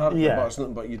it's his character, Yeah. but it's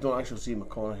not. But you don't actually see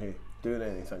McConaughey doing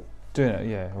anything. Doing it,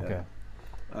 yeah, okay.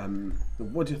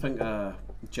 What do you think of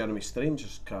Jeremy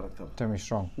Strange's character? Jeremy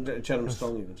Strong. Jeremy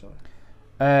Strong, even sorry.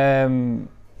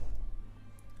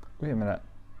 Wait a minute.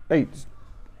 Right,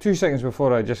 2 seconds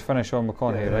before I just finish on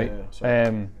McConaughey, right?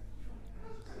 sorry.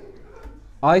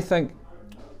 I think,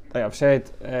 like I've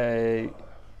said, I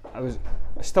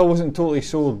still wasn't totally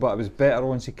sold, but it was better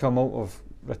once he come out of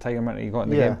retirement and he got in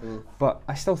the game. But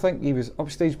I still think he was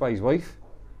upstaged by his wife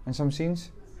in some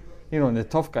scenes. You know, in the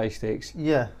tough guy stakes.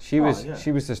 yeah, She was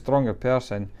the stronger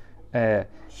person.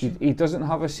 He doesn't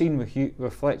have a scene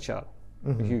with Fletcher,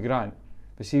 with Hugh Grant.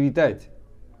 But see, if he did,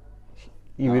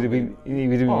 he would have been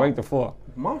wiped the floor.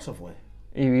 Massively.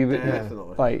 He would,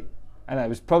 Definitely. like, and it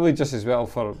was probably just as well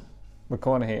for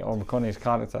McConaughey or McConaughey's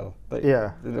character. Like,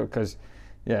 because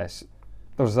yes,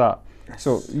 there's that.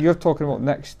 So you're talking about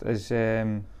next is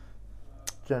Jeremy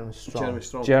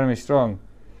Strong. Jeremy Strong.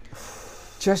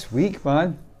 Just weak,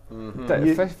 man.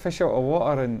 Fish out of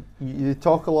water and You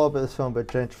talk a lot about this film about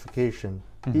gentrification.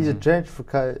 He's a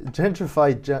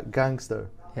gentrified gangster.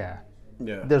 yeah.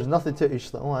 There's nothing to it. He's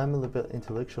just like, oh, I'm a little bit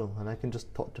intellectual and I can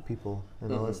just talk to people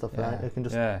and all that stuff. And I can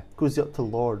just goes up to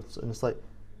lords, and it's like, you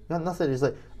got nothing. He's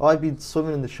like, oh, I've been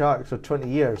swimming in the sharks for 20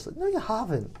 years. Like, no, you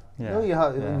haven't. No, you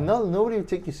haven't. Yeah. No, nobody would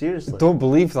take you seriously. Don't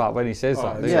believe that when he says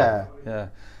that. Yeah. Yeah.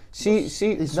 See.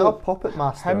 He's So not a puppet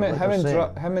master. him like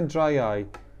and Dry Eye.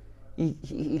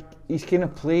 He's kind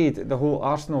of played the whole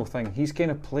Arsenal thing. He's kind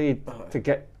of played to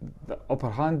get the upper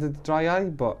hand of Dry Eye,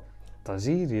 but does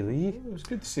he really? It was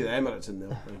good to see the Emirates in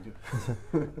there.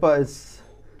 But it's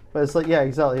like, yeah,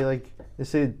 exactly. Like you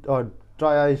say,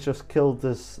 Dry Eyes just killed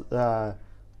this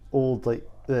old like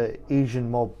the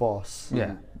Asian mob boss.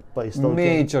 Yeah. But he's still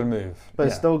major move. But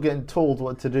he's still getting told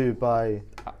what to do by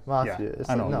Matthew. Yeah, It's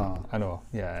I like, know. no. I know.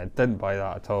 Yeah, I didn't buy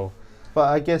that at all. But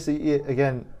I guess he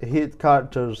hate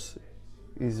characters.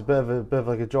 He's a bit of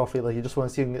like a Joffrey. Like you just want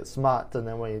to see him get smacked, and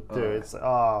then when you do, it's like,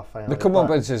 finally. The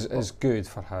comeuppance is good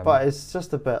for him. But it's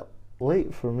just a bit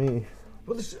late for me.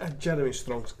 What does Jeremy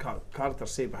Strong's character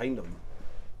say behind him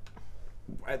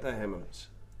at the Emirates?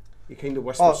 He kind of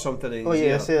whispers something in his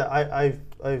ear. I say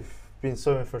I've been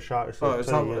swimming for sharks for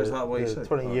 20 years. Is that what he said?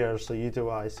 20 years, so you do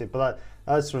what I say. But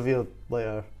that's revealed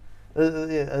later.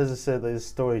 As I said, the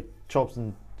story chops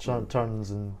and turns,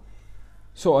 and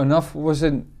so enough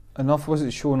wasn't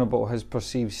shown about his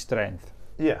perceived strength.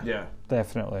 Yeah.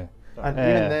 Definitely. And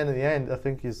even then, in the end, I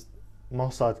think his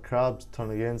Mossad crabs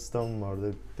turn against him, or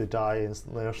they die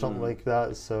instantly, or something like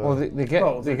that. So Well, they get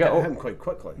him quite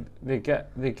quickly. They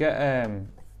get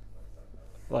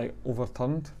like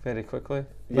overturned very quickly.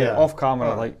 Yeah. Like, off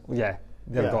camera,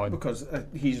 they're gone. Because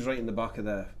he's right in the back of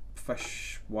the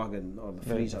fish wagon or the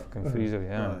freezer. Fucking freezer,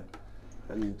 yeah.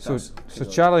 And So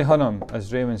Charlie Hunnam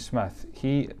as Raymond Smith,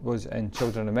 he was in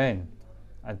Children of Men,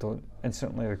 I don't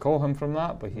instantly recall him from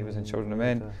that, but he was in Children of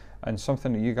Men. Okay. And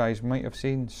something that you guys might have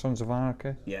seen, Sons of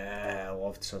Anarchy. Yeah, I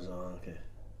loved Sons of Anarchy.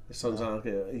 Sons of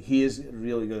Anarchy, he is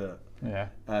really good at it. Yeah,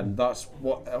 And that's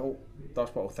what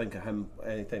I'll think of him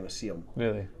anytime I see him.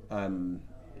 really.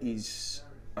 He's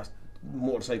a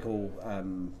motorcycle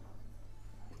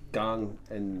gang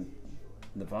in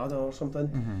Nevada or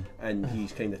something, and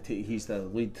he's kind of he's the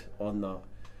lead on that.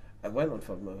 It went on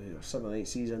for maybe 7 or 8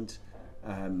 seasons.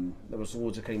 There was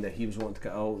loads of kind of he was wanting to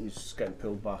get out, he's getting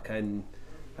pulled back in.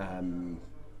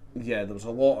 Yeah, there was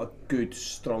a lot of good,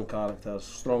 strong characters,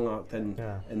 strong acting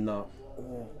in that.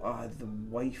 Oh, the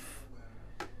wife.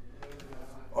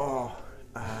 Oh,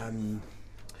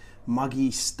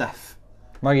 Maggie Stiff.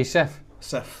 Maggie Sif.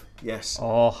 Sif, yes.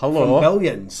 Oh, From hello.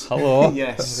 Billions. Hello.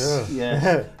 Yes,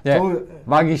 yes. Yeah, Oh,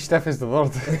 Maggie Stiff is the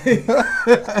word.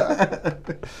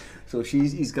 so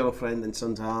she's his girlfriend in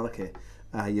Sons of Anarchy.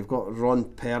 You've got Ron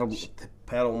Perlman.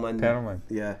 Perlman.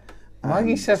 Yeah.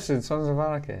 Maggie Sif's in Sons of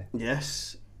Anarchy.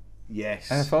 Yes.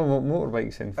 Yes. And a film about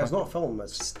motorbikes in It's not a film,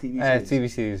 it's TV series. TV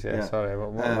series, yeah, Yeah. sorry,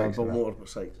 about motorbikes. About and that.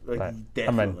 motorbikes. Like, Right.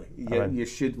 definitely. I'm in. You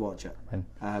should watch it.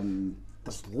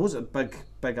 There's loads of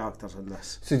big actors in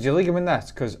this. So did you like him in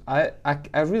this? Because I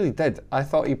really did. I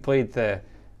thought he played the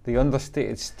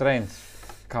understated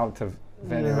strength character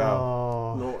very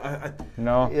well. No,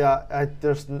 No? Yeah,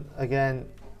 there's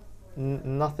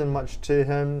nothing much to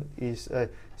him. He's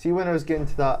see when I was getting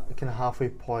to that kind of halfway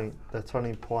point, the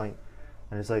turning point,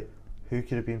 and it's like, who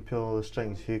could have been pulling all the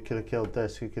strings? Who could have killed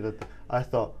this? Who could have? I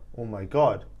thought, oh my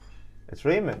God, it's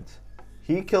Raymond.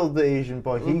 He killed the Asian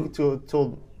boy. He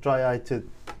told Dry Eye to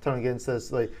turn against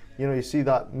this. Like, you know, you see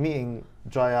that meeting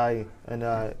Dry Eye and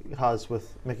has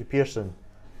with Mickey Pearson.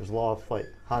 There's a lot of like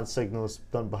hand signals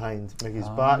done behind Mickey's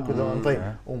back with it. I'm like,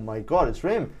 oh my God, it's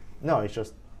Raymond. No, he's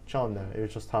just chilling there. He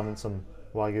was just having some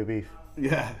Wagyu beef.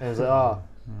 yeah. And it's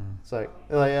like,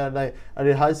 it's like and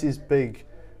he has these big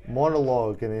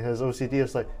monologue and he has OCD.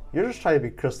 It's like, you're just trying to be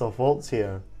Christoph Waltz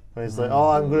here. And he's like, oh,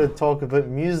 I'm going to talk about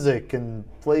music and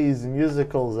plays and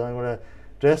musicals, and I'm going to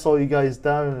dress all you guys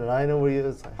down, and I know where you.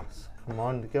 It's like, come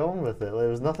on, get on with it. Like, there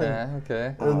was nothing.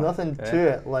 Okay. There was nothing to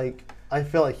it. Like, I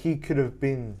feel like he could have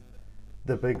been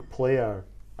the big player,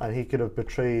 and he could have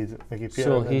betrayed Mickey Pearson.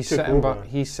 So and he's took sitting, over.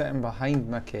 he's sitting behind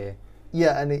Mickey.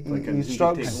 Yeah, and Like, he and he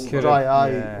instructs could take Dry Eye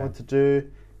Yeah. what to do,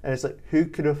 and it's like, who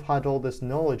could have had all this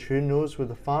knowledge? Who knows where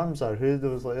the farms are? Who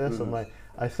was like this? I'm like,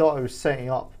 I thought it was setting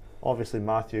up, obviously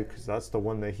Matthew, because that's the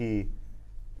one that he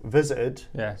visited.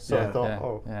 Yeah. So I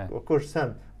thought, of course it's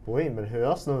him. But wait a minute, who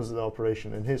else knows the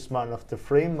operation and who's smart enough to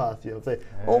frame Matthew? I was like,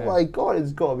 oh my God,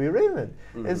 it's got to be Raymond.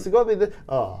 It's got to be the.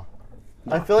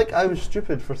 I feel like I was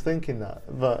stupid for thinking that,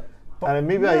 but and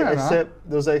maybe I set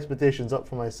those expectations up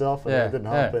for myself, and it didn't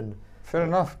happen. Fair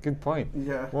enough. Good point.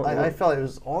 Yeah. I felt it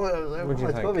was all. What do you it's got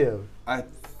to think? be him.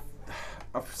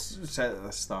 I've said at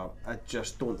the start, I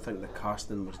just don't think the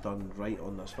casting was done right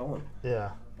on this film.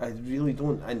 Yeah. I really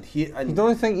don't. And You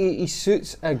don't think he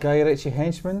suits a Guy Ritchie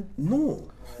henchman? no.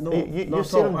 You've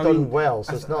seen him done well,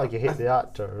 so it's not like you hate the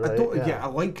actor, right? I don't. Yeah, I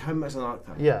like him as an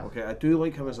actor. Yeah. Okay, I do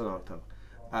like him as an actor,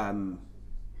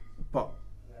 but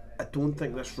I don't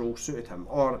think this role suited him,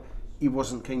 or he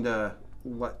wasn't kind of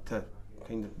let to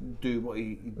kind of do what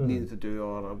he needed to do,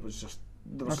 or it was just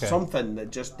there was something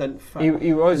that just didn't fit.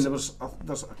 He was. And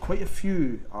there's quite a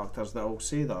few actors that will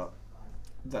say that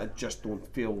I just don't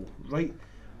feel right,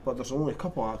 but there's only a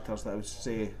couple of actors that I would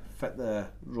say fit the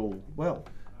role well.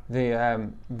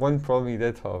 The one problem he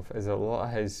did have is a lot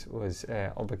of his was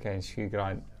up against Hugh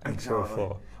Grant and so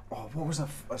forth. Oh, what was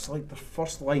it's like the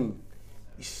first line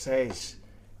he says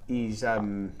he's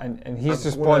And I'm he's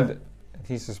responding.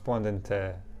 He's responding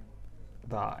to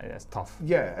that. It's tough.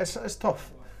 yeah, it's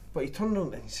tough. But he turned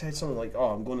on and he said something like,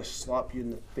 "Oh, I'm going to slap you in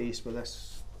the face with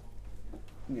this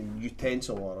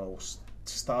utensil, or I'll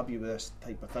stab you with this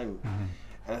type of thing."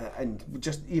 And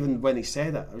just even when he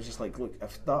said it, I was just like, "Look,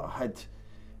 if that had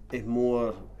a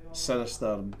more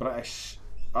sinister British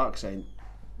accent,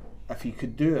 if he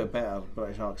could do a better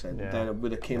British accent, then it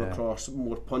would have came across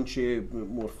more punchy,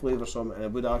 more flavoursome, and I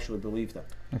would have actually believed it."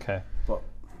 Okay. But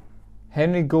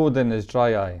Henry Golden is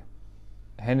Dry Eye.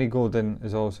 Henry Golden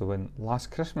is also in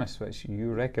Last Christmas, which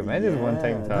you recommended one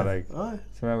time, Tarek. Aye. Do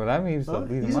you remember him? He was the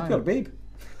lead He's a pure man. babe.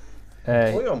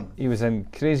 Play him. He was in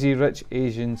Crazy Rich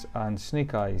Asians and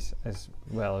Snake Eyes, as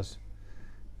well as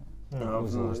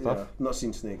loads of other stuff. Not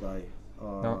seen Snake Eye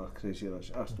or No. Crazy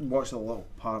Rich. I watched a little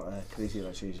part of Crazy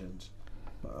Rich Asians.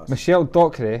 But that's Michelle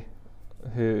Dockery,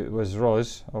 who was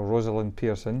Roz, or Rosalind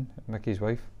Pearson, Mickey's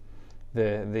wife,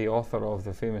 the author of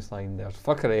the famous line, "There's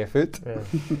fuckery afoot."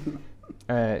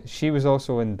 Yeah. She was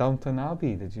also in Downton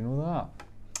Abbey. Did you know that?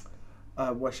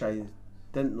 I wish I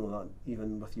didn't know that,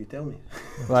 even with you telling me.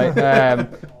 Right,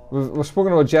 we've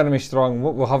spoken about Jeremy Strong.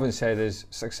 What we haven't said is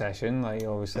Succession. Like,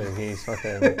 obviously, he's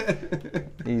fucking.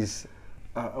 He's.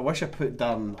 I wish I put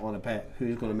Darren on a bet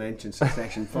who's going to mention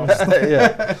Succession first.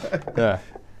 Yeah.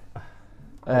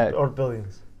 Or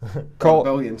Billions.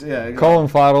 Billions, yeah. Colin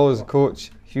Farrell is the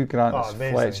coach. Hugh Grant is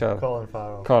amazing. Fletcher. Colin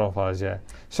Farrell. Colin Farrell, yeah.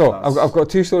 So I've got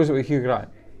 2 stories about Hugh Grant.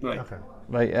 Right. Okay.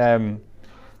 Right,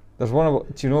 there's one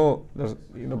about. Do you know? There's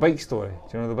the bike story.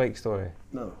 Do you know the bike story?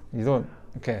 No. You don't?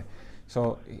 Okay.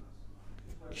 So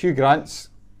Hugh Grant's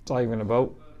driving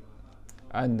about,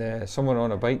 and someone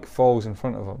on a bike falls in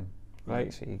front of him.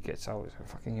 Right, so he gets out. He's like,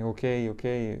 "Fucking, you okay? You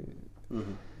okay?"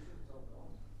 Mm-hmm.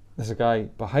 There's a guy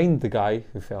behind the guy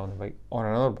who fell on the bike on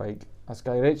another bike. That's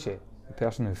Guy Ritchie. The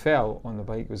person who fell on the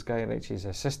bike was Guy Ritchie's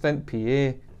assistant,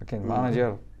 PA, fucking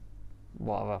manager,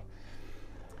 whatever.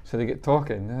 So they get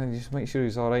talking. Just make sure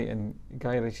he's all right. And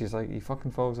Guy Ritchie's like, he fucking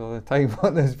falls all the time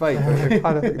on this bike. I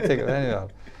can't take it anywhere.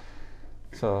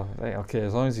 So right, okay,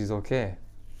 as long as he's okay.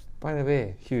 By the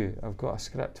way, Hugh, I've got a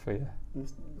script for you.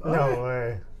 No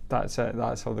way. That's it.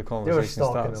 That's how the They were conversation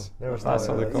stalking starts. him. They were That's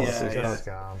how the stalking him. conversation Yeah,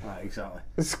 starts. Right, exactly.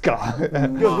 Scott.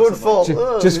 Your good fault.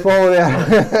 Just follow there.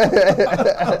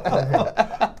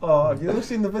 Oh, have you ever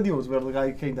seen the videos where the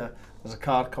guy there's a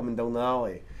car coming down the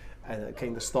alley and it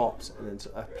kind of stops and it's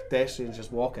a pedestrian's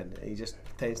just walking and he just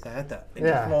pretends to hit it. And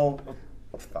Yeah.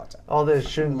 That's it. All the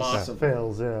shooting Massive.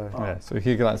 fails, yeah. Yeah, so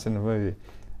Hugh Grant's in the movie.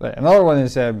 Right, another one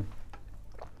is a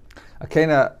bit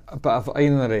of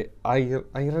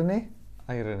irony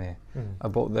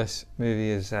about this movie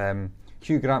is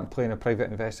Hugh Grant playing a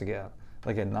private investigator,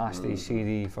 like a nasty,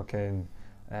 seedy, fucking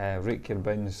rake your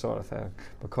bins sort of thing,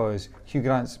 because Hugh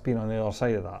Grant's been on the other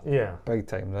side of that, Yeah. big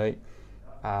time, right?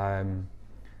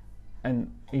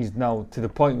 And he's now to the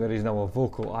point where he's now a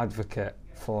vocal advocate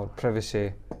for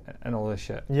privacy and all this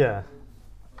shit. Yeah.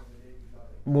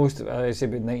 Most, I say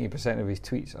about 90% of his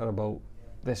tweets are about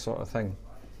this sort of thing.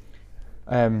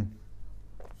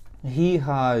 He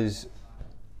has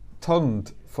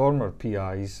turned former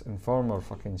PIs and former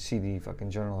fucking CD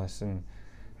fucking journalists and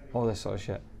all this sort of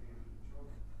shit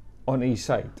on his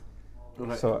side.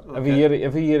 Right, So okay.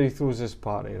 every year he throws this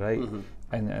party, right?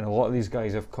 And a lot of these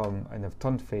guys have come and they've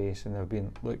turned face and they've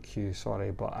been, look, Hugh,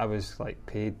 sorry, but I was like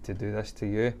paid to do this to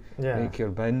you, Yeah. make your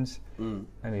bins. And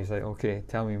he's like, okay,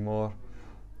 tell me more.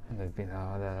 And they've been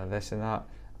this and that.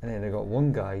 And then they got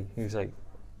one guy who's like,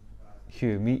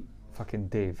 Hugh, meet fucking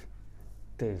Dave.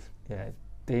 Dave's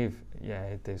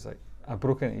like, I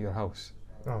broke into your house.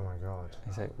 Oh my god.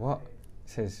 He's like, what? He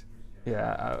says,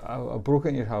 yeah, I broke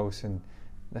into your house and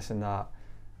this and that.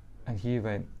 And he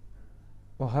went,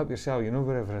 well, help yourself, you know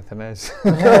where everything is.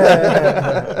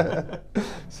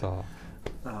 So,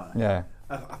 yeah.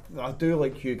 I do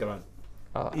like Hugh Grant.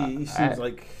 He seems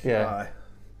like yeah.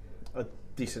 A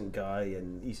decent guy,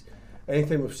 and he's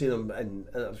anytime we've seen him in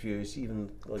interviews, even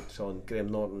like on Graham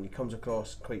Norton, he comes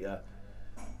across quite I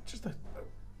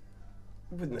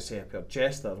wouldn't say a pure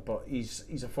jester, but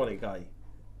he's a funny guy,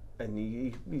 and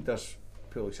he does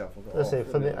pull himself off. Let's say,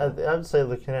 from the outside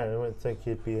looking in, I wouldn't think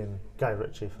he'd be in Guy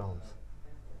Ritchie films.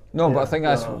 No, but I Yeah. think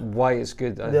that's why it's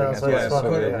good. I think that's that's why why it's it's so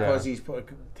funny, good. because he's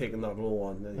taken that role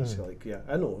on, and he's like,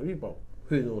 I know. Well,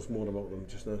 who knows more about them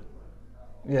just now?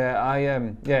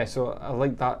 Yeah, so I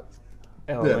like that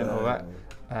element of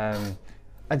it.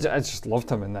 I just loved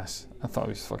him in this. I thought he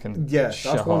was fucking Yeah,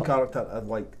 shut that's one up. character I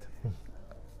liked.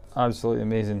 Absolutely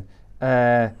amazing.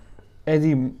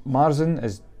 Eddie Marsan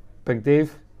is Big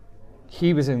Dave.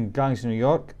 He was in Gangs of New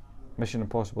York, Mission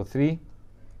Impossible 3.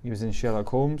 He was in Sherlock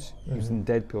Holmes. He was in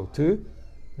Deadpool 2.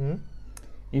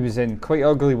 He was in Quite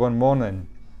Ugly One Morning.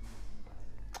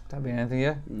 That mean anything,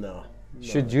 yeah? No.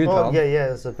 Should you, Oh, Dan?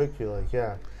 yeah, it's a book you like,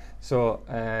 yeah. So,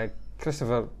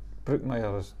 Christopher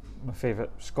Brookmeyer is my favourite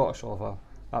Scottish author.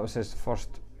 That was his first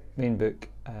main book.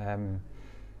 And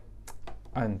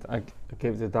I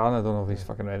gave it to Dan. I don't know if he's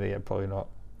fucking read it yet, probably not.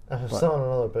 I'm still on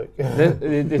another book.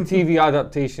 The TV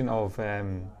adaptation of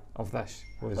this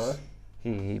was Huh?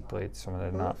 he played someone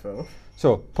in that. Fair enough.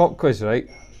 So, pop quiz, right?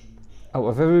 Out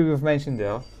of every we've mentioned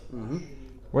there, Mm-hmm.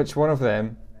 which one of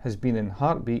them has been in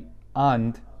Heartbeat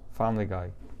and Family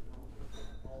Guy?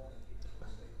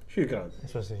 Hugh Grant.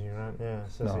 It's supposed to be Grant, yeah.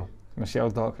 It's supposed to No, be- Michelle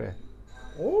Dockery.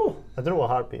 Oh. I don't know what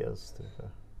Heartbeat is, to be fair.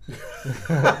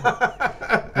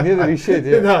 Neither he should,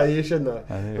 yeah. No, you shouldn't.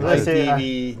 I knew. Let's say,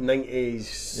 ITV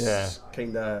 90s. Yeah.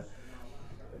 Kind of.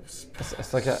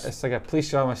 It's like a police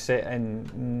drama set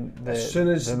in the, As soon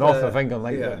as the north the- of England,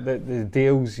 like yeah. the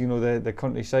Dales, you know, the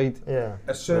countryside. Yeah.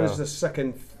 As soon Yeah. as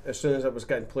as soon as it was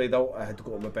getting played out, I had to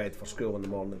go to my bed for school in the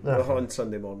morning. Yeah. On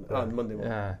Sunday morning, on Monday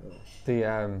morning. Yeah.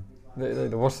 The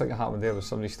The worst thing that happened there was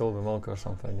somebody stole the milk or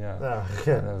something. Yeah. Ah, And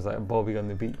yeah. there was like a Bobby on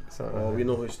the beat. So Oh, we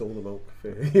know who stole the milk.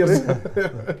 Here's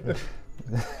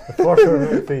Forfeit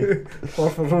road fee.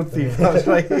 Orphan Road Thief, that's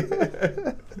right.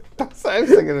 that's what I was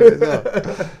thinking of it. No.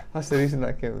 That's the reason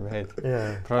that came to my head.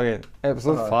 Yeah. Brilliant.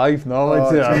 Episode 5 knowledge.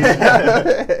 Oh, yeah.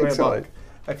 Right, Excellent.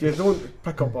 but if you don't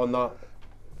pick up on that,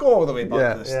 go all the way back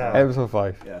Yeah. to the Yeah. start. Episode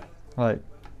 5. Yeah. Right.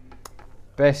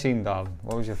 Best scene, Darren.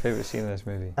 What was your favourite scene in this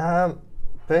movie?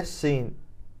 Best scene.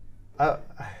 I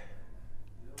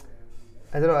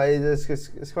don't know.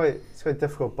 It's quite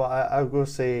difficult, but I'll go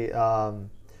say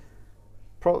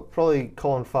probably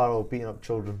Colin Farrell beating up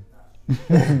children.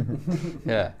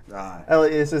 Yeah. Aye.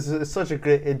 It's such a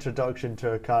great introduction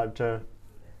to a character.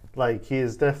 Like, he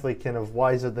is definitely kind of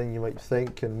wiser than you might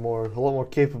think, and a lot more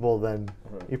capable than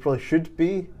he probably should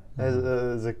be as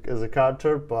a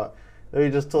character. But he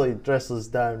just totally dresses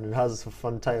down and has a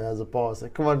fun time as a boss.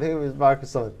 Like, come on, hit his back or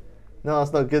something. No,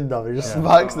 that's not good enough. He just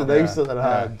smacks the knives at their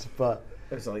hand. But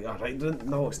It's like, all right,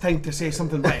 no, it's time to say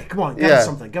something right. Come on, give Yeah.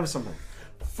 us something.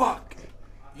 Fuck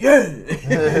you!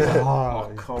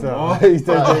 oh, Come on. He's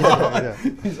yeah.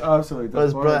 He's absolutely But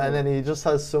it's brilliant, and then he just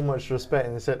has so much respect.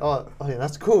 And they said, "Oh yeah,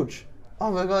 that's Coach.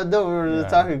 Oh my God, no, we were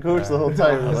attacking Coach the whole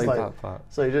time." I It's like that part.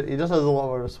 so he just has a lot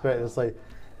more respect. It's like,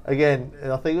 again,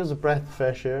 I think it was a breath of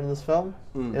fresh air in this film.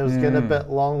 It was getting a bit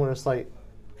long when it's like,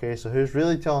 okay, so who's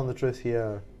really telling the truth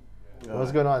here?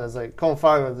 What's going on? It's like, Colin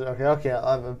Farrell. Okay,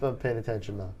 I'm paying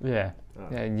attention now. Yeah.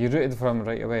 Yeah, and you rooted for him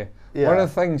right away. Yeah. One of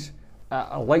the things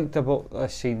I liked about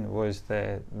this scene was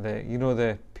the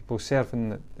people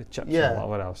serving the chips Yeah. and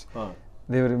whatever else. Oh.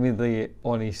 They were immediately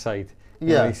on his side. And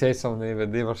Yeah. when he said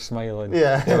something, they were smiling.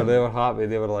 Yeah. They were happy.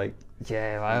 They were like,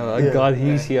 yeah, I'm Yeah. glad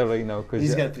he's here right now. Cause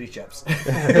He's getting 3 chips.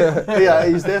 Yeah,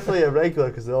 he's definitely a regular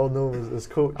because they all know him as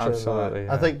Coach. Absolutely, And,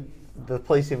 yeah. I think the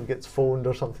place even gets phoned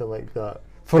or something like that.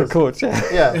 for Coach.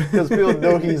 Yeah, because people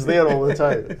know he's there all the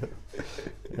time.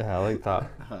 Yeah, I like that.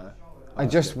 I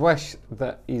just wish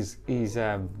that his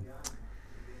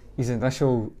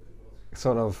initial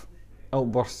sort of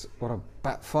outbursts were a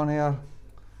bit funnier.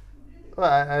 Well,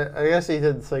 I guess he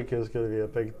didn't think it was going to be a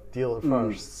big deal at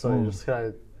first, so he just kind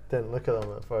of didn't look at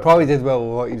them at first. Probably did well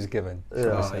with what he was given.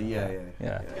 Yeah. Oh, yeah.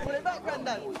 Yeah.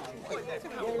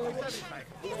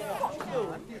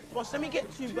 Boss, let me get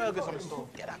 2 burgers on the store.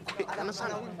 Get that quick,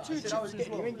 understand? 2 chips as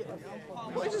well.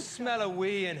 What is the smell of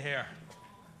wee in here?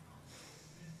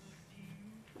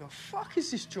 The fuck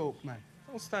is this joke, man?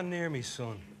 Don't stand near me,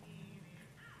 son.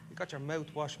 You got your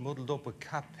mouthwash muddled up with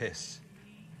cat piss.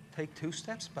 Take 2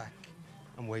 steps back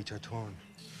and wait your turn.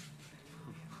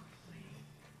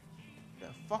 Yeah,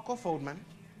 fuck off, old man.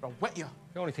 I'll wet you.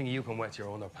 The only thing you can wet's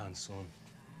your underpants, son.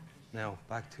 Now,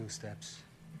 back 2 steps.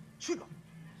 Sugar.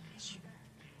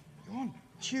 You're on.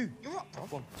 Chew. You're up,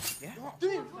 bro. Yeah? You're up. Do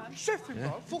it, man. Chefing,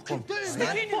 bro. Fucking do it,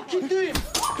 man. Fucking do it.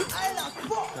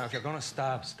 Now, if you're gonna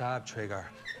stab trigger.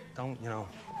 Don't,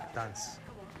 dance.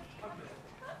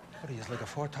 What are you, like a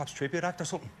 4 Tops tribute act or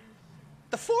something?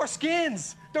 The 4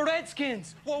 skins! The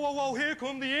Redskins! Whoa, here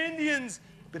come the Indians!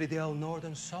 Bit of the old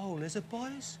Northern soul, is it,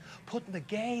 boys? Putting the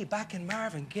gay back in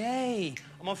Marvin Gaye.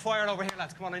 I'm on fire over here,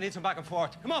 lads. Come on, I need some back and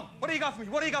forth. Come on, what do you got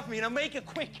for me? Now make it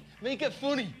quick. Make it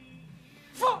funny.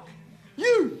 Fuck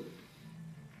you!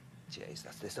 Jeez,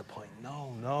 that's disappointing.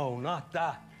 No, not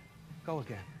that. Go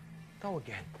again.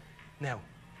 Now,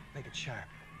 make it sharp.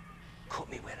 Cut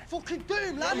me with it. Fucking do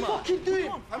him, lad. Come on. Fucking do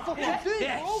him. I'm fucking do him,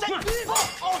 Yeah, bro. come on. Do him.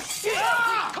 Oh, shit.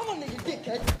 Come on, nigga,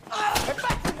 dickhead. Get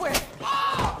back to where?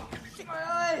 Shit my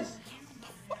eyes.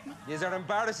 Yous are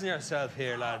embarrassing yourself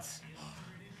here, lads.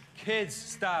 Kids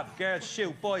stab, girls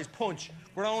shoot, boys punch,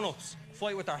 grown-ups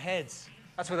fight with their heads.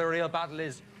 That's where the real battle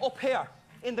is. Up here,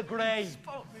 in the grave.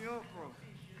 Fuck me up, bro.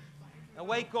 Now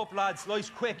wake up, lads. Life's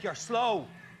quick, you're slow.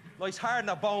 Life's hard in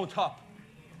a bone top.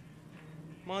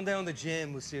 Come on down to the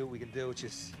gym, we'll see what we can do with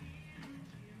yous.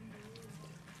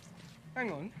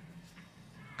 Hang on.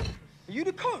 Are you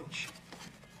the coach?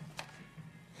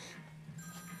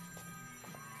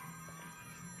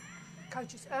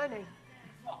 Coach, it's Ernie.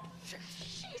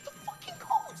 She's the fucking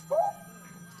coach, bro.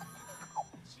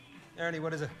 Ernie,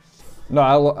 what is it? No,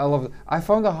 I love it. I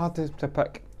found it hard to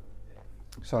pick.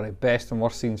 Sorry, best and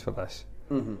worst scenes for this.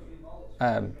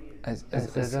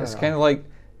 It's kind of like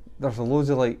there's a loads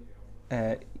of like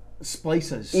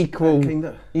Splices. equal.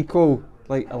 Kinda.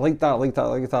 Like I like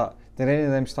that. Did any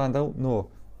of them stand out? No.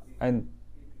 And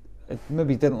it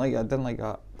maybe didn't like it. I didn't like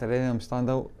that. Did any of them stand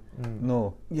out?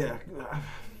 No. Yeah,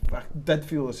 I did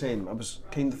feel the same. I was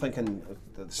kind of thinking at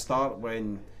the start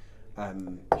when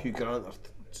Hugh Grant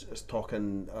is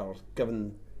talking or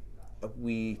giving a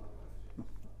wee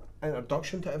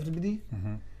introduction to everybody.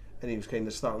 and he was kind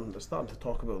of starting to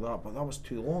talk about that, but that was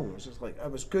too long. It was just like,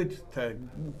 it was good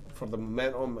for the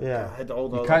momentum. Yeah. It had all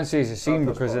the You other can't say it's a scene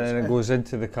character because spots. then it goes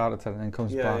into the character and then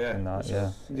comes back and that.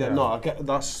 Yeah. No, I get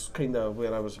that's kind of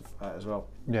where I was at as well.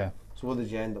 Yeah. So what did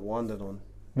you end up landing on?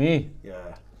 Me,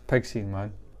 Yeah, pig scene,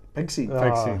 man. pig scene.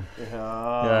 Pig scene.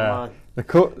 Yeah, man. The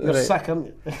coach. You're sick, aren't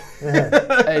you?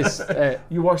 It's,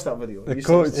 You watched that video. the You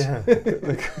coach. said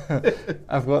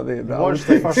I've got the Watch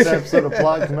the first episode of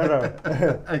Black Mirror.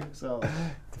 it. So,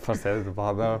 the first episode of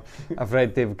Black Mirror. I've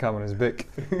read David Cameron's book,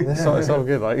 so it's all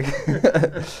good. Like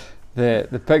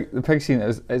the pig scene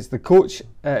is the coach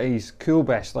at his cool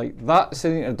best. Like that's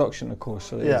an introduction, of course.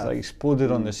 So he's like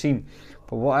exploded on the scene.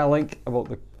 But what I like about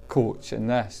the coach in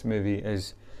this movie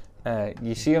is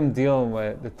you see him dealing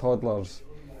with the toddlers.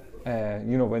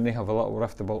 You know, when they have a little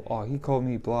rift about, oh, he called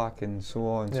me black and so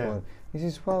on and so on. He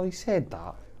says, well, he said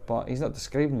that, but he's not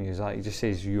describing you as that. He just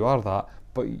says you are that,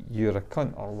 but you're a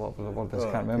cunt, or whatever the word is,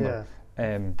 I can't remember.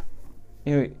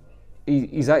 You know,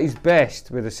 he's at his best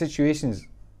where the situation's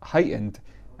heightened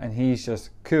and he's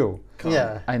just cool.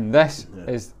 Yeah. And this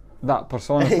is that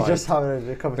personified. He's just having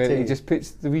a cup of But tea. he just puts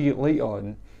the wee light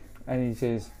on and he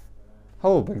says,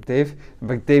 hello, Big Dave. And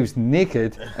Big Dave's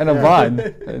naked in a van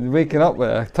and waking up with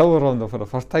a towel on for the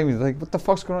first time. He's like, what the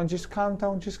fuck's going on? Just calm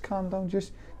down, just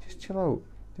chill out.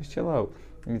 Just chill out.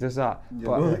 And he does that.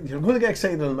 you're going to get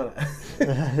excited in a minute.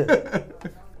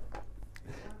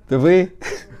 The way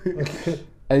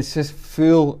it's just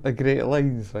full of great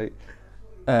lines, right?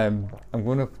 I'm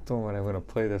gonna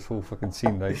play this whole fucking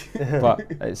scene, right? But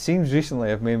it seems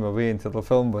recently I've made my way into the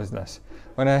film business.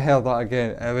 When I heard that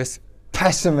again, I was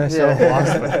pissing myself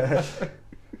laughing.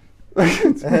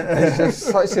 It's just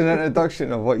such an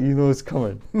introduction of what you know is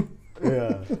coming.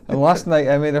 Yeah. And last night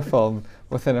I made a film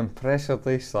with an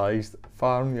impressively sized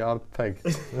farmyard pig.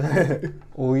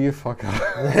 Oh, you fucker.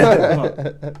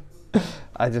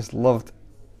 I just loved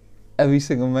every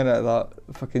single minute of that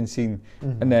fucking scene.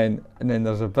 And then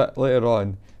there's a bit later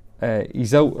on,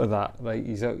 he's out of that, right?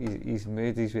 He's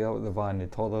made his way out of the van, the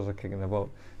toddlers are kicking about.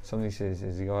 Somebody says,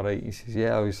 is he alright? He says,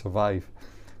 yeah, I will survive.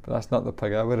 But that's not the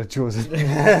pig I would have chosen. I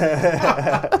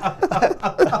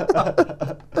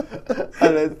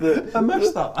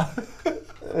missed that.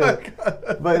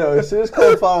 But no, as soon as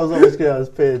Colin Farrell's on the screen, I was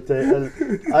paying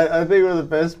attention. I think one of the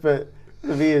best bit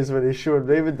to me is when he's showing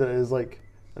Raymond that it is like,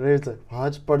 and Raymond's like, oh,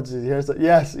 that's birds in here. It's like,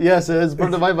 yes, it is.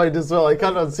 Bird in my mind as well. I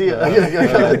cannot see it. I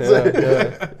can't see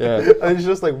it. And he's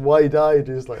just like wide-eyed.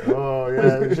 He's like, oh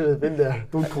yeah, we should have been there.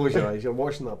 Don't close your eyes. You're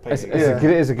watching that pig.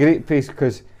 It's a great piece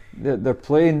because they're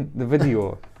playing the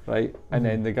video, right? And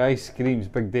then the guy screams,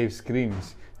 Big Dave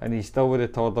screams, and he's still with the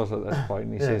toddlers at this point,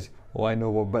 and he says, oh, I know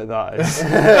what bit that is.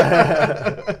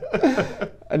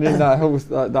 And then that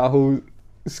whole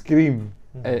scream,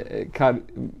 it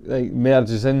can't, like,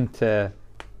 merges into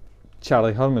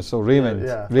Charlie Herman, so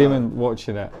Raymond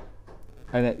watching it,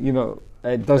 and it, you know,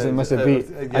 it doesn't miss a beat,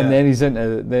 and then he's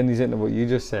into what you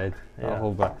just said, that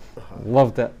whole bit.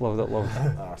 Loved it.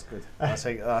 That's good. That's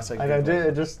a good And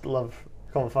I just love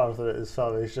Colin Farrell through it as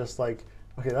well. He's just like,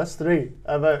 okay, that's 3.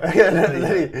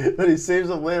 Then he saves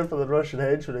them later for the Russian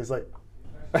henchman. He's like,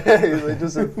 he's like,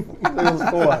 just fails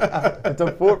 4. It's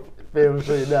a 4th fails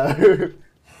right now.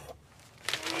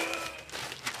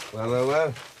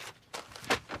 Well.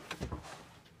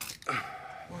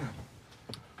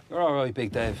 You're all right,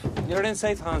 Big Dave. You're in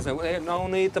safe hands now. No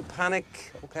need to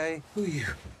panic, okay? Who are you?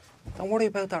 Don't worry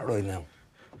about that right now.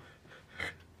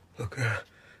 Look,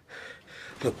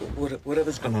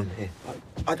 whatever's going on here,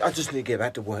 I just need to get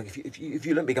back to work. If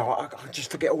you let me go, I'll just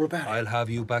forget all about it. I'll have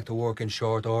you back to work in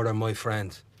short order, my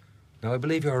friend. Now, I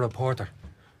believe you're a reporter.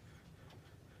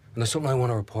 And there's something I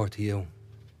want to report to you.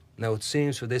 Now, it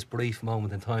seems for this brief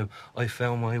moment in time, I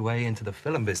found my way into the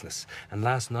film business. And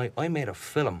last night, I made a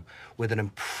film with an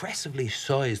impressively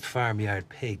sized farmyard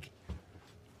pig.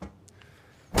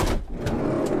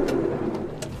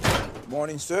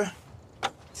 Morning, sir.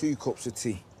 2 cups of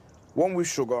tea. 1 with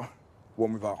sugar,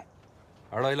 1 without.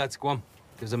 All right, let's go on.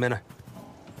 Give us a minute.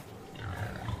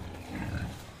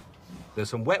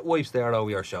 There's some wet wipes there over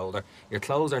your shoulder. Your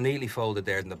clothes are neatly folded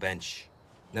there on the bench.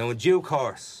 Now, in due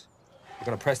course, you're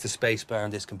going to press the space bar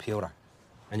on this computer,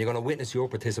 and you're going to witness your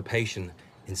participation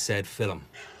in said film.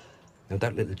 Now,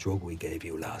 that little drug we gave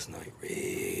you last night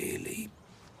really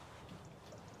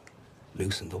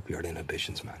loosened up your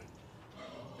inhibitions, man.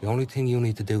 The only thing you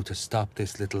need to do to stop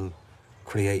this little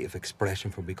creative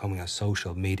expression from becoming a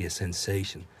social media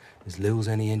sensation is lose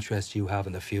any interest you have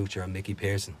in the future of Mickey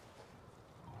Pearson.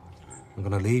 I'm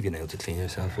going to leave you now to clean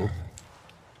yourself up.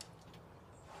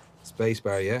 Space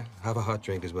bar, yeah? Have a hot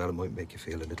drink as well. It might make you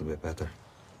feel a little bit better.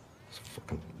 It's a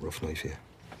fucking rough night for you.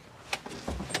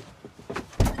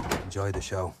 Enjoy the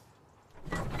show.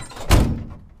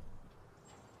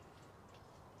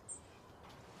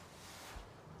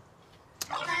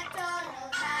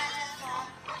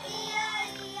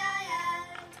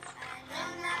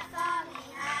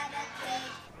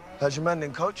 How's your man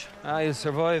then, coach? Ah, you'll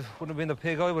survive. Wouldn't have been the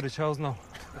pig I would have chosen now.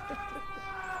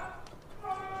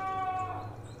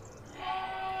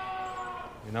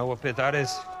 You know what bit that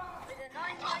is?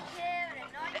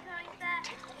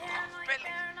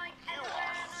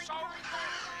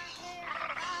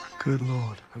 Good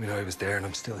Lord. I mean, I was there and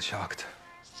I'm still shocked.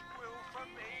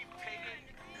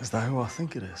 Is that who I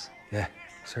think it is? Yeah,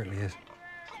 certainly is.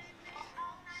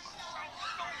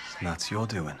 And that's your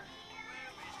doing.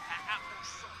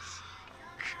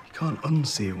 You can't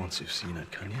unsee it once you've seen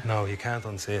it, can you? No, you can't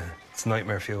unsee it. It's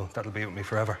nightmare fuel. That'll be with me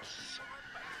forever.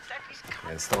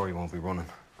 Yeah, the story won't be running.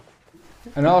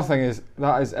 Another thing is,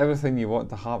 that is everything you want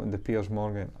to happen to Piers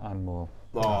Morgan and more.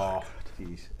 Oh,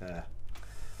 jeez.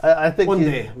 I think One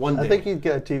he'd- day, one I day. think he'd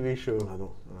get a TV show. I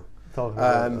know. Talking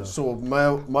about that. So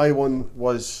my one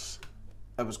was,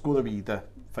 it was going to be the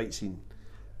fight scene,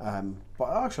 but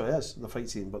it actually is the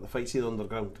fight scene, but the fight scene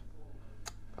underground.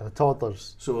 The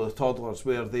toddlers. So the toddlers,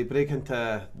 where they break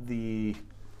into the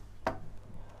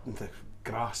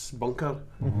grass bunker,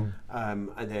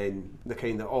 and then the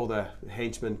kind of all the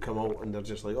henchmen come out and they're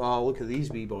just like, oh, look at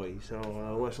these wee boys.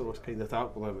 Oh, let's kind of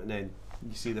tackle them, and then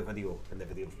you see the video, and the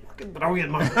video's fucking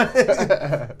brilliant, man.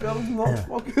 They're not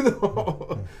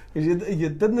fucking. you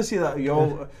didn't see that.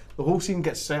 The whole scene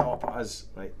gets set up as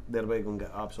right. They're going to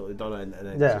get absolutely done in, and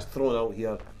then just thrown out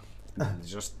here. And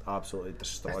just absolutely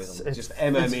destroy them. It's just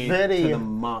MMA to the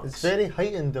max. It's very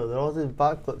heightened though. They're all doing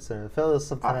backflips and I feel there's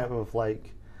something out of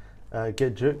like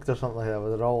Get Juked or something like that, where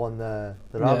they're all on the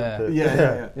rabbit put.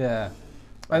 Yeah.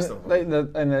 And like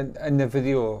in the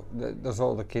video, there's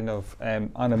all the kind of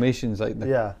animations like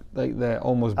the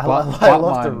almost I Batman.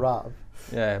 love the rap.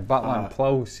 Yeah, Batman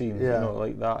plow scene, you know,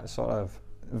 like that sort of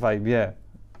vibe. Yeah.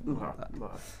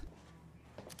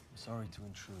 Sorry to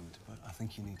intrude, but I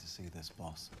think you need to see this,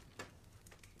 boss.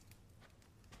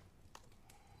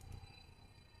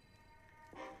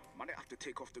 Man, they have to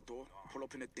take off the door, pull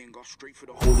up in a thing, go straight for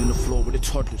the hole in the floor with the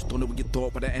toddlers. Don't know what you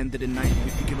thought by the end of the night.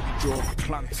 You think it'll be draw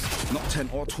plants, not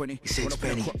 10 or 20. He says,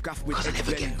 Benny, cause I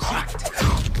never get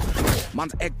cracked.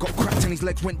 Man's egg got cracked and his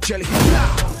legs went jelly.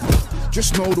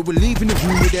 Just know that we're leaving the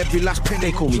room with every last penny.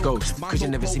 They call me Ghost, because you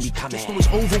never see me come Just here. know it's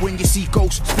over when you see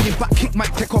ghosts. Spinning back kick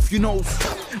might take off your nose.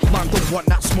 Man, don't want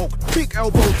that smoke. Big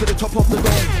elbow to the top of the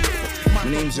dome. My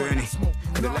name's Ernie,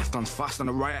 and the left hand's fast and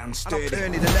the right hand's sturdy.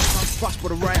 Ernie, the left hand's fast but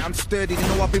the right hand's sturdy. They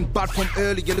know I've been bad from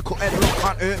early. Your little headlock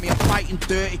can't hurt me. I'm fighting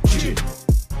dirty.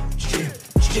 Jim,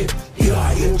 here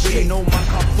I am. Really no man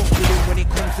can't fuck with him when it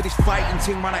comes to this fighting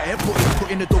thing. Man, I headbutt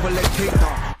put in the double leg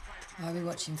takedown. Why are we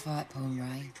watching fight porn,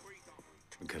 Ray?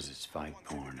 Because it's fight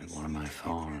porn at one of my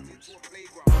farms.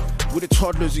 With the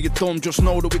toddlers of your thumb, just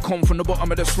know that we come from the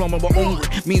bottom of the slum and we're hungry.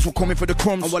 Means we're coming for the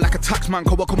crumbs. And we're like a tax man,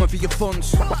 cause we're coming for your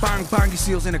funds. Bang, bang, your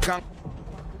seals in a gang.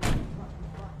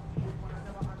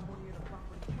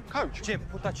 Coach, Jim,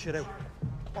 put that shit out.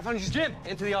 What fun is Jim?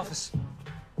 Into the office.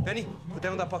 Benny, put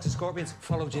down that box of scorpions.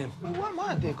 Follow Jim. What am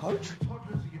I doing, coach?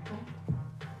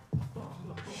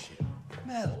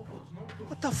 Mel,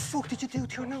 what the fuck did you do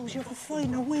to your nose? You're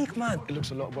fighting a week, man. It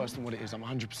looks a lot worse than what it is. I'm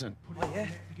 100%. Oh, yeah?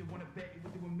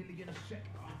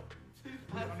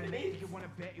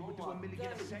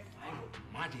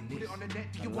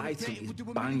 The lights is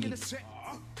banging.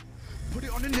 Put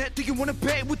it on the net, do you wanna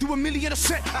bet we'll do $1 million a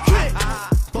set?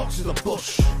 Boxes of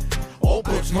bush, all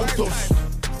buds, no dust.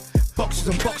 Boxes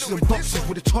and boxes and boxes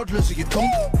with the toddlers of your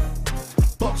dump.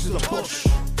 Boxes of bush,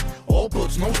 all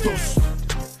buds, no dust.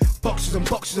 Boxes and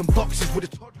boxes and boxes with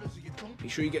the toddlers of your dump. Be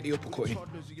sure you get the uppercut in.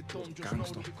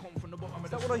 Gangster.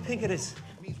 Is that what I think it is?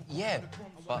 Yeah,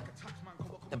 but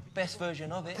the best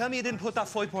version of it. Tell me you didn't put that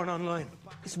fight porn online.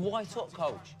 It's white hot,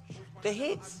 coach. The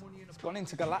hits. It's gone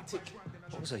into Galactic.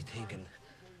 What was I thinking?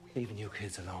 Leaving you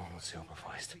kids alone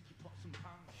unsupervised.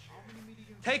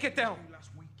 Take it down.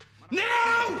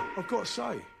 Now! I've got to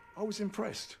say, I was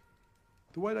impressed.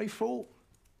 The way they fought,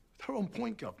 they're on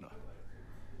point, Governor.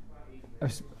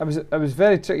 It was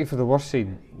very tricky for the worst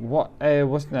scene. What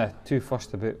wasn't too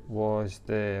fussed about was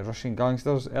the Russian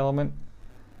gangsters element.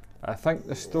 I think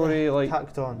the story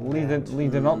tacked on,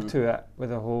 leading up to it,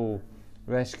 with the whole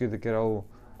rescue the girl,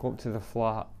 go up to the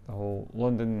flat, the whole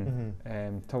London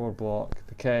tower block,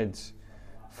 the kids,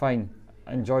 fine,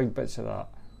 enjoyed bits of that.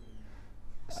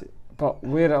 But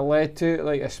where it led to,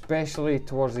 like especially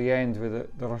towards the end, where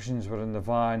the Russians were in the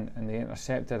van and they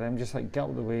intercepted him, just like get out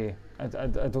of the way. I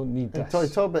don't need this.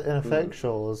 Talk about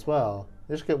ineffectual as well.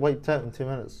 They just get wiped out in 2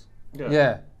 minutes.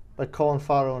 Yeah. like Colin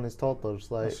Farrell and his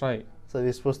toddlers. Like, That's right. So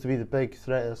they're supposed to be the big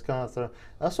threat that's kind of through.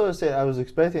 That's what I say. I was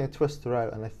expecting a twist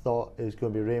throughout, and I thought it was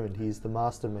going to be Raymond. He's the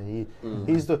mastermind.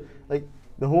 He's the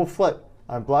the whole flip.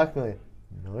 I'm blackmailing.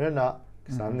 No, you're not,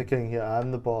 because I'm the king here. I'm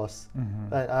the boss.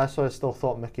 And that's why I still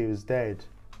thought Mickey was dead,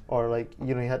 or like he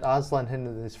had Aslan hidden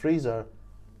in his freezer.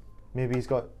 Maybe he's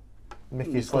got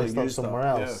Mickey He's gonna sliced up use that, somewhere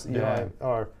else. yeah. You know,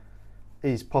 or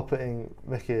he's puppeting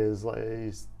Mickey as like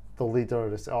he's the leader.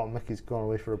 Mickey's gone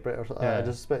away for a bit or something. Yeah.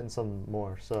 Just spitting some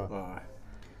more. So.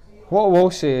 What I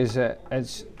will say is that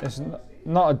it's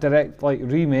not a direct like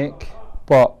remake,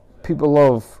 but people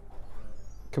have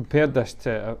compared this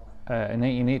to a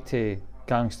 1980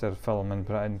 gangster film in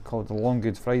Britain called The Long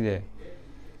Good Friday,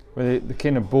 where they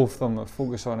kind of both of them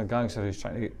focus on a gangster who's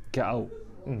trying to get out,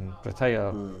 retire,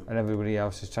 and everybody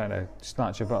else is trying to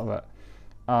snatch a bit of it.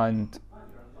 And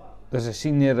there's a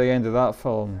scene near the end of that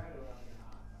film.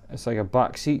 It's like a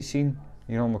backseat scene.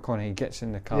 You know, McConaughey gets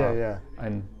in the car,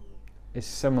 and it's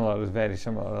similar. It's very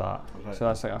similar to that. Right. So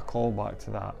that's like a callback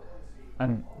to that.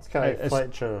 And It's kind of like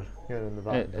Fletcher here in the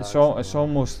back. it's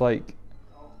almost like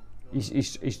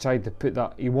he's tried to put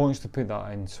that. He wants to put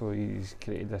that in, so he's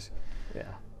created this. Yeah.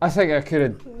 I think I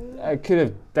could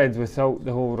have did without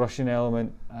the whole Russian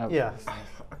element. To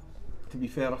be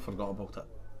fair, I forgot about it.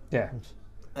 Yeah.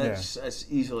 It's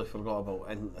easily forgot about,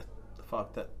 and the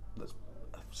fact that there's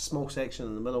a small section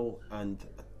in the middle and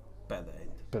a bit at the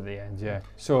end. But the end, yeah.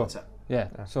 So That's it.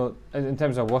 yeah. So in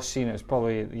terms of worst scene, it's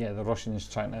probably the Russians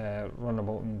trying to run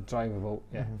about and drive about.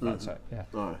 Yeah, that's it.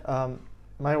 Yeah.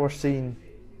 My worst scene,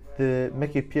 the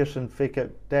Mickey Pearson fake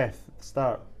out death at the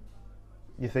start.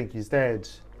 You think he's dead,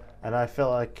 and I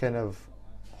felt like kind of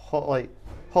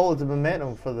halted the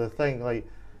momentum for the thing. Like,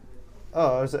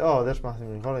 I was like, there's Matthew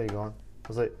McConaughey gone. I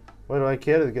was like, why do I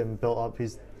care? They're getting built up.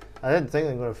 I didn't think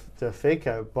they were going to do a fake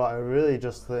out, but I really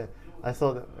just I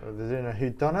thought that they're doing a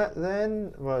whodunit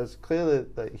then. Well, it's clearly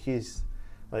that he's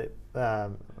like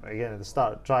again at the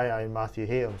start, Dry Eye and Matthew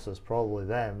hate him, so it's probably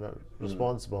them that are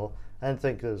responsible. I didn't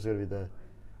think it was going to be the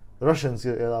Russians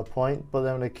at that point, but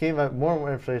then when it came out,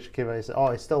 more information came out. He said,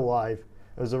 he's still alive.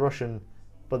 It was a Russian,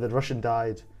 but the Russian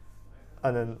died,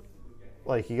 and then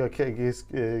like he gets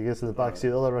to the backseat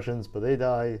of the other Russians, but they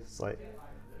die. It's like,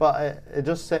 but it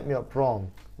just set me up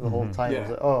wrong the whole time. I was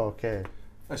like, okay.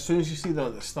 As soon as you see that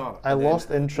at the start, I lost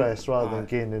interest rather than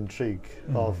gained intrigue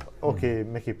of, okay,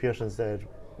 Mickey Pearson's dead,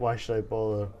 why should I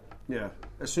bother? Yeah,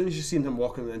 as soon as you seen him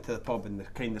walking into the pub and the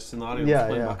kind of scenario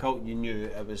playing back out, you knew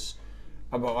it was.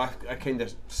 Well, I kind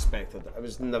of suspected it. He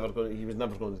was never going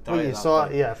to die. Well, you saw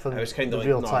it, from it was kind of like,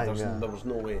 real no, time, there was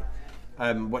no way.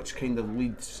 Which kind of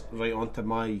leads right onto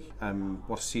my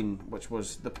worst scene, which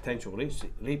was the potential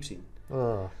rape scene.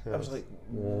 Oh, I was like,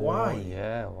 why?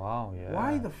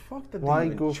 Why the fuck did they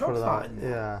even go chuck for that? in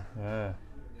there? Yeah.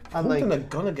 And holding a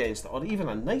gun against it, or even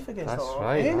a knife against it,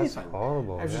 or anything. That's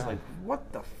horrible. I was just like,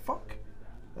 what the fuck?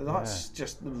 That's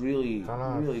just really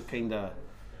kind of.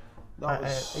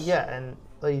 And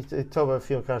like you talk about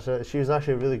female character, she was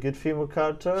actually a really good female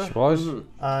character. She was,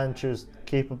 and she was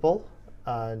capable,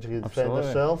 and she could defend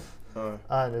herself.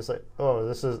 And it's like,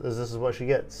 this is what she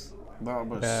gets. That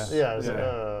was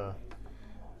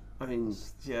I mean,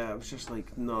 it was just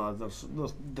like, no, there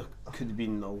could have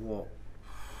been a lot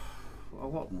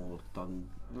more done.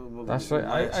 That's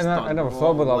right. I never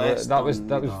thought about that. But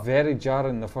that was very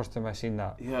jarring the first time I seen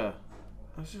that. Yeah.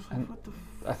 I was just like, what the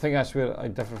I think that's where I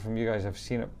differ from you guys. I've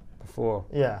seen it before.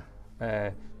 Yeah.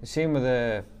 The same with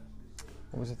the.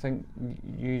 What was the thing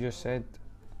you just said?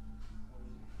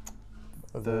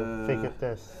 The fake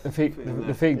death.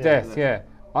 The fake death. Yeah.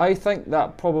 I think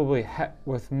that probably hit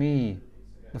with me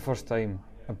the first time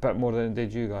a bit more than it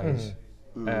did you guys.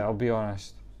 I'll be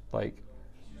honest.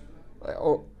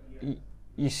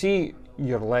 You see,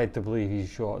 you're led to believe he's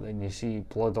shot, and you see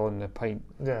blood on the pint.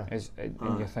 Yeah.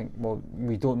 And you think, well,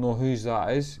 we don't know whose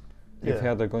that is. You've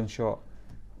heard a gunshot.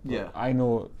 Yeah. I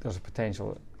know there's a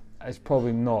potential. It's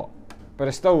probably not, but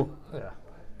it's still. Yeah.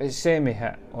 It's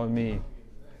semi-hit on me.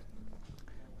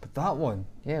 But that one,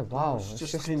 wow, it's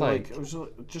just kind of it was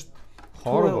just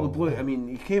horrible. Out of the blue. I mean,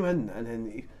 he came in and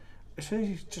then as soon as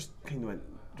he just kind of went,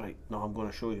 right, now I'm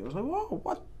going to show you. I was like, whoa,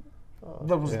 what?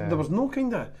 There was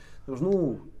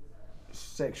no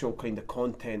sexual kind of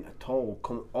content at all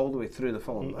all the way through the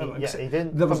film. He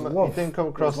didn't. There was love. He didn't come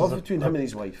across love between him and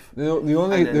his wife. The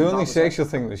only sexual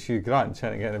thing was Hugh Grant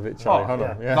trying to get a bit Charlie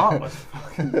Hunnam. That was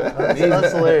fucking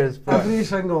that's hilarious. Every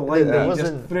single line that he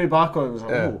just threw back on was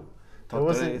like,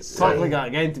 talk like that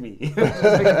again to me.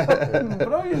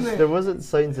 Brilliant. There wasn't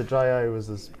signs of Dry Eye was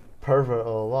as pervert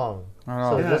all along. I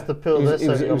know. So just to pull this He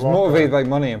out of your was locker. motivated by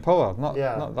money and power, not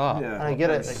that. And I get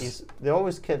it. Like they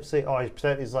always kept saying, "Oh, he's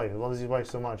protecting his life. He loves his wife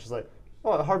so much." It's like,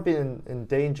 oh, her being in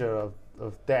danger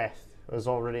of death is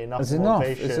already enough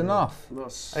motivation. It's enough.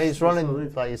 And he's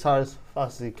running like as hard as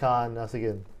fast as he can. That's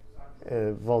again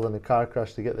involved in a car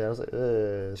crash to get there. I was like,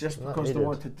 just because they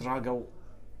want to drag out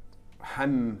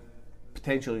him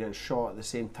potentially getting shot at the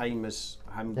same time as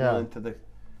him going into the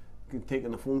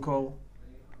taking the phone call.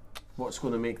 What's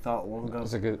going to make that longer?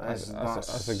 That's a good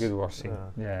word scene.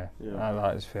 Yeah.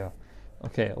 That is fair.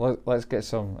 Okay, let's get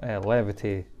some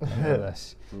levity into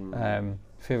this.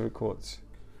 Favourite quotes?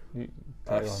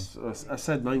 I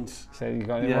said mine. Said you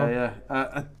got any more? Yeah.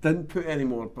 I didn't put any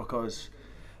more because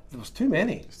there was too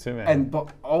many. It's too many.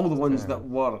 But all the ones that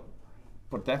were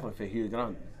definitely for Hugh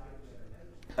Grant.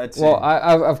 Well,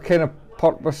 I've kind of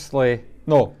purposely.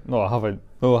 No, I haven't.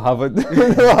 No, I haven't.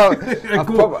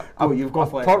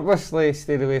 I've purposely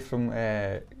stayed away from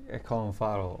Colin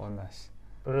Farrell on this.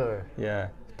 Really? Yeah,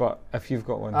 but if you've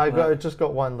got one, I just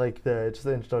got one. Like the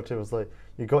introduction was like,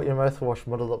 "You got your mouthwash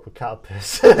muddled up with cat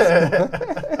piss." I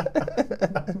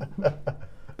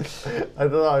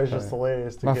thought that was just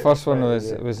hilarious. My first one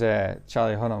was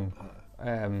Charlie Hunnam.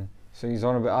 So he's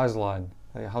on about Aslan.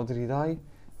 Like, how did he die?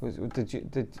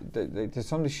 Did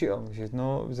somebody shoot him? She says,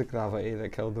 no, it was the gravity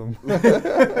that killed him.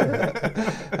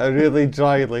 A really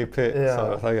dryly put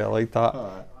sort of thing. I like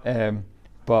that.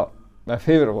 But my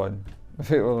favourite one,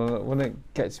 when it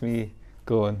gets me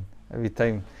going every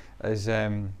time, is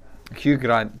Hugh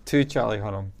Grant to Charlie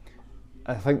Hunnam.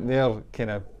 I think they're kind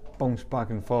of bumps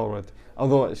back and forward,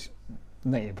 although it's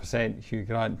 90% Hugh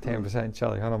Grant, 10%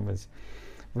 Charlie Hunnam, is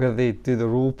where they do the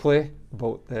role play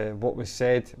about what was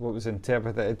said, what was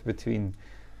interpreted between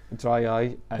Dry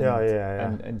Eye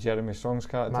and Jeremy Strong's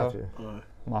character,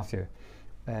 Matthew.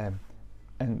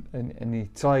 And he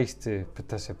tries to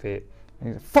participate. And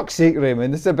he's like, fuck's sake,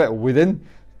 Raymond, this is a bit of wooden.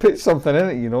 Put something in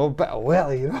it, a bit of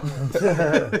welly, I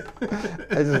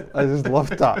just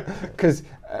loved that because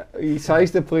he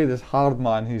tries to play this hard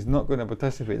man who's not going to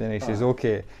participate. Then he says,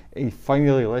 "Okay." He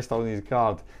finally lists down his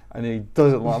card, and he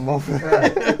doesn't let him off.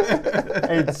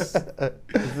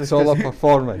 It's all a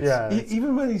performance. Yeah.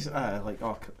 Even when he's like,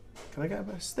 "Oh, can I get a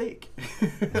bit of steak?"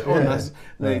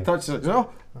 Then he touches it.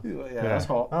 Oh, yeah, that's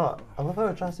hot. Oh, I love how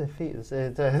we're trying to say feet.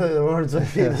 The words of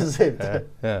feet the same time.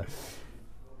 Yeah.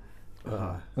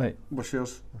 Right. What's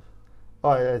yours?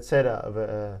 Oh, I'd said that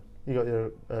about you got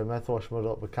your mouthwash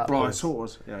muddled up with cat piss. Right, so it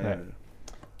was. Yeah.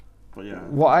 But yeah.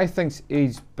 What I think's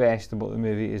aged best about the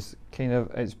movie is kind of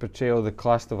its portrayal of the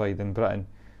class divide in Britain.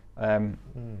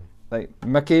 Like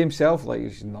Mickey himself, like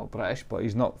he's not British, but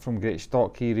he's not from great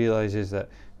stock. He realises that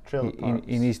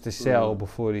he needs to sell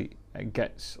before it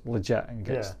gets legit and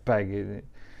gets big.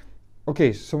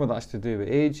 Okay, some of that's to do with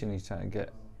age, and he's trying to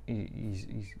get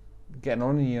he's getting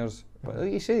on in years. But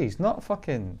like you say, he's not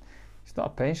a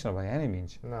pensioner by any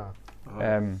means. No.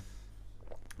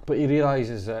 But he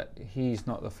realises that he's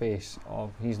not the face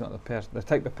of, he's not the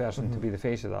type of person to be the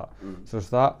face of that. So there's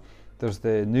that. There's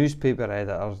the newspaper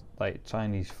editors like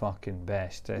trying his fucking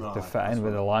best to fit in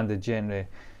with the landed gentry,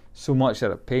 so much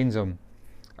that it pains him.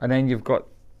 And then you've got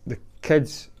the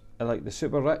kids, like the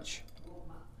super rich,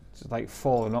 it's like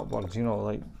falling upwards,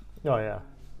 like. Oh yeah.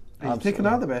 He's taking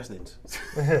out the best things.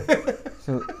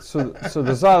 So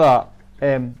there's that.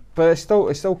 But it's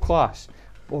still class.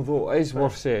 Although it is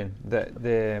worth saying that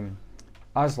the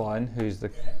Aslan, who's the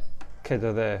kid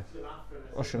of the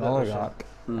Russian oligarch,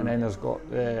 and then there's got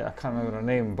I can't remember her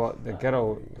name, but the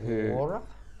girl who Laura?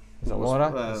 Is it Laura?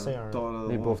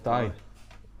 They both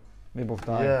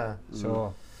die. Yeah.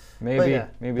 So maybe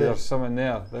there's someone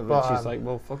there that she's like,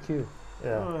 well, fuck you.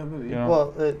 Yeah.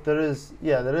 Well, there is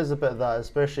a bit of that,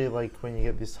 especially like when you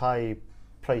get these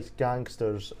high-priced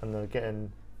gangsters and they're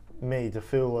getting made a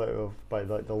fool out of by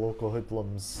like the local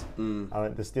hoodlums, and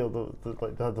like they steal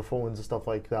the phones and stuff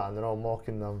like that, and they're all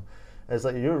mocking them. It's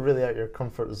like you're really out your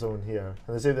comfort zone here,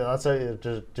 and they say that's out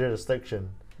your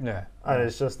jurisdiction. Yeah. And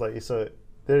it's just like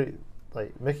they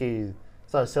like Mickey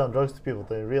started selling drugs to people.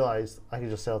 They realised I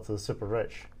could just sell to the super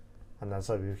rich. And that's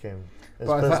how he became.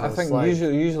 But I think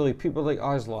usually people like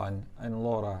Aslan and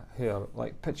Laura who are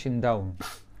like pitching down,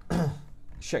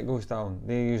 shit goes down.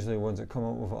 They're usually the ones that come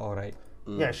up with it all right.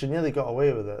 Yeah, she nearly got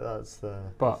away with it. That's the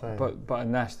thing. But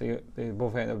in this, they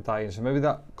both ended up dying. So maybe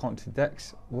that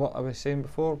contradicts what I was saying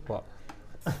before. But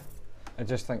I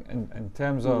just think in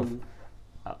terms of,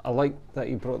 I like that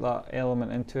he brought that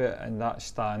element into it, and that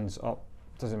stands up.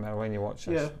 Doesn't matter when you watch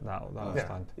this, that'll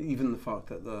stand. Even the fact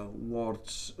that the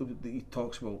Lords, he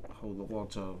talks about how the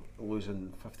Lords are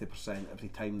losing 50% every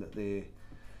time that they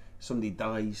somebody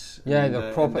dies. Yeah, and,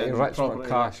 they're property and then rich, but property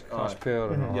cash rich.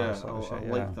 poor and all Yeah, that sort of shit. I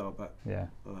Yeah. like that bit. Yeah.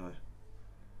 Aye.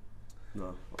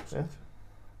 No, that's Yeah. it.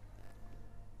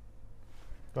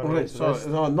 Got Alright, any sorry.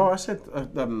 suggestions? No, I said,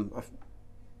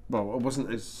 well, it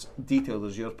wasn't as detailed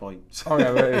as your points. Oh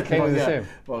yeah, but kind of the yeah, same.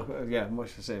 Well, yeah,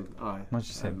 much the same. Aye. Much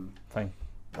the same. Fine.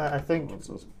 I think what's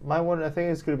those? my one. I think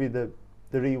it's going to be the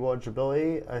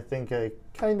rewatchability. I think I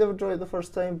kind of enjoyed it the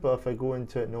first time, but if I go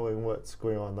into it knowing what's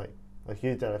going on, like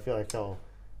you did, I feel like I'll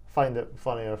find it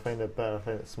funnier, find it better,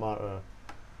 find it smarter.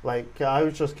 Like I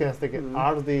was just kind of thinking,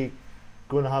 are they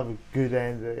going to have a good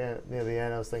end near the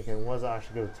end? I was thinking, what's it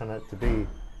actually going to turn out to be?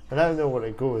 And I don't know where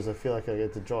it goes. I feel like I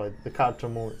get to enjoy it. The character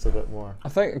moments a bit more. I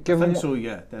think I given think what, so,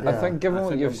 yeah. I think given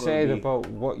what you've I'm gonna said be- about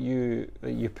what you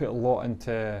put a lot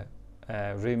into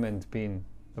Raymond being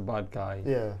the bad guy,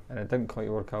 Yeah. and it didn't quite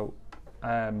work out.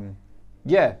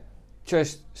 Yeah,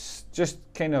 just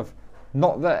kind of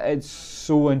not that it's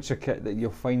so intricate that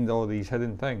you'll find all these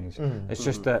hidden things. It's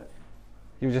just that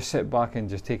you just sit back and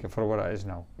just take it for what it is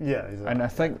now. Yeah, exactly. And I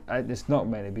think it's not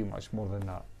meant to be much more than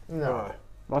that. No.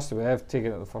 That's the way I've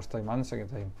taken it the first time and second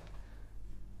time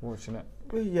watching it.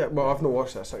 Well, yeah, well, I've not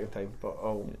watched it a second time, but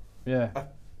I'll. Yeah. I don't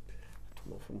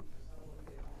know if I'm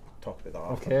talk about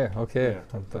that after. Okay.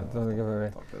 Yeah, Don't give it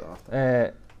away. talk about that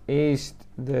after. Is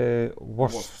the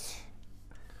worst.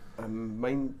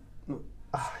 Mine. No,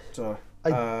 sorry.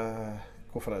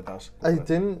 Go for it, Daz. Go I for it.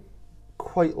 didn't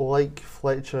quite like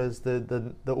Fletcher as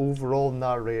the overall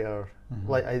narrator.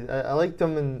 Like I liked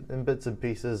him in bits and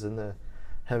pieces in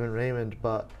him and Raymond,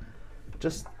 but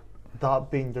just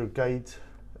that being their guide,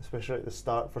 especially at the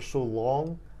start for so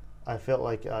long, I felt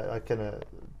like I kind of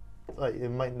like it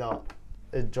might not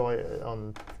enjoy it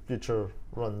on future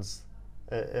runs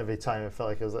every time. I felt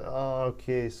like I was like, oh,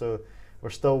 okay, so we're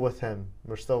still with him.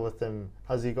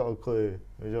 Has he got a clue?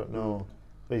 We don't know.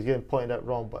 But he's getting pointed out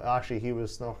wrong. But actually, he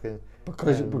was knocking.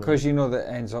 Because you know that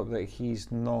it ends up that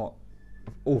he's not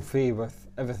au fait with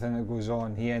everything that goes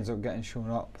on. He ends up getting shown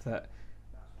up that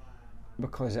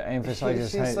because it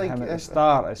emphasises He's like, him at the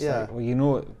start. It's yeah. like, well, you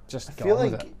know, just I get feel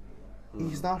on like with it.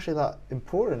 he's not actually that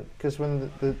important because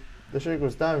when the shit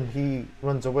goes down, he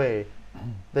runs away.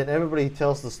 Then everybody he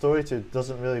tells the story to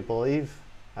doesn't really believe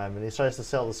him, and he tries to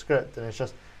sell the script, and it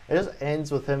just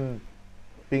ends with him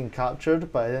being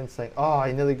captured. But I didn't think, oh,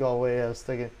 he nearly got away. I was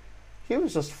thinking he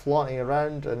was just flaunting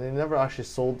around, and he never actually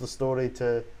sold the story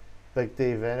to Big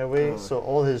Dave anyway. So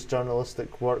all his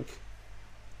journalistic work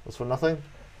was for nothing.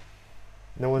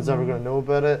 No one's ever going to know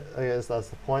about it. I guess that's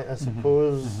the point, I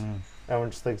suppose.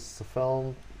 Everyone just thinks it's a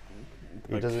film.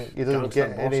 He Like doesn't Gangster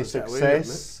get any Bosses get away with it,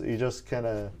 success. He just kind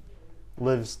of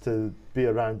lives to be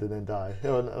around and then die.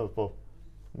 Well,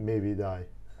 maybe die.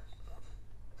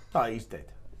 He's dead.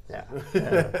 Yeah.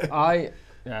 Aye.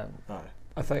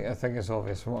 I think it's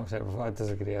obvious from what I've said before. I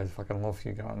disagree. I fucking love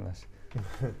Hugh Grant in this.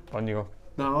 On you go.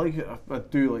 No, I like it. I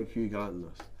do like Hugh Grant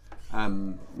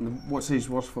in this. What's his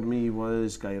worst for me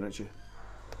was Guy Ritchie.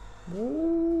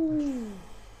 Think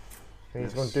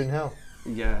he's going downhill.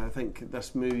 Yeah, I think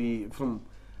this movie, from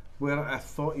where I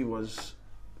thought he was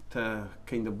to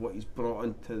kind of what he's brought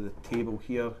into the table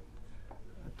here,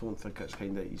 I don't think it's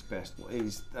kind of his best.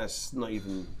 That's not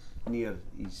even near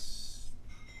his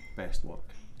best work.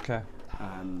 Okay.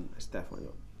 It's definitely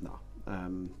not.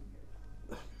 No.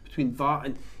 Between that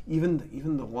and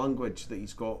even the language that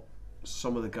he's got,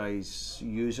 some of the guys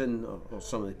using or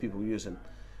some of the people using,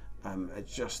 it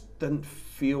just didn't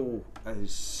feel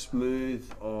as smooth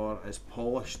or as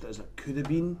polished as it could have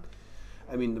been.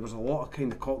 I mean, there was a lot of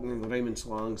kind of Cockney and Raymond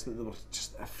slangs that they were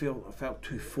just, I felt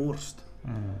too forced.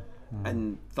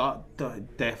 And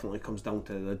that definitely comes down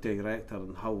to the director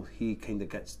and how he kind of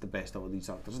gets the best out of these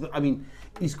actors. I mean,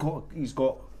 he's got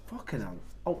fucking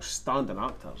outstanding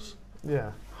actors.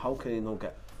 Yeah. How can he not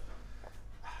get?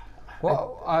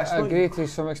 Well, I agree to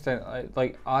some extent.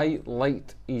 I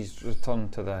liked his return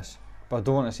to this, but I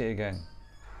don't want to see it again.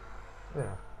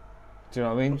 Yeah. Do you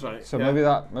know what I mean? Right, So yeah.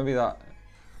 maybe that.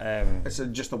 It's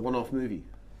just a one-off movie.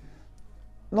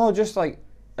 No, just like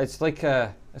it's like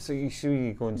you see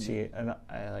you go and see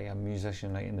like a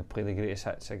musician like and they play the greatest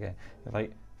hits again. You're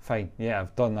like, fine, yeah,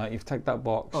 I've done that. You've ticked that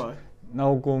box. Alright.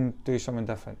 Now go and do something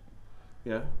different.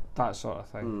 Yeah. That sort of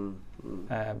thing.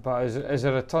 But as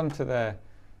a return to the,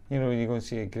 you know, when you go and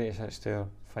see a greatest hits tour,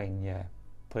 fine, yeah,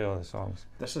 play all the songs.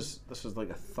 This is like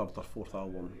a third or fourth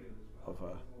album of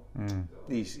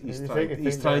he's You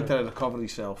trying to recover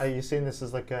himself. Are you saying this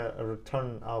is like a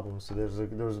return album? So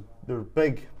they were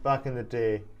big back in the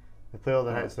day, They play all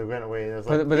their hits, they went away. And there's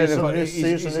But- like, but here's then some if- new-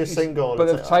 here's a new single. But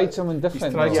it's they've like, tried something different.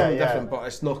 He's tried though. something Yeah, different, but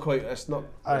it's not quite. It's not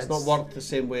it's- worked the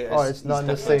same way as. Oh, it's not in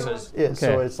the his same. differences. Yeah,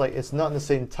 so Okay. it's like it's not in the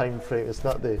same time frame. It's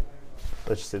not the,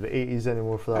 let's just say, the 80s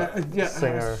anymore for that yeah,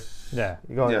 singer. Yeah.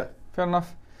 You got Yeah. it. Fair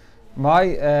enough.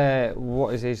 My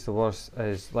what is aged the worst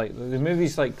is like the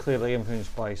movie's like clearly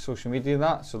influenced by social media and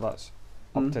that, so that's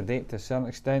up to date to a certain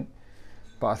extent.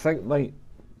 But I think like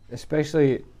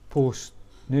especially post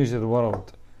News of the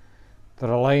World, the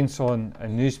reliance on a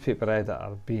newspaper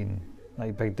editor being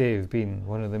like Big Dave being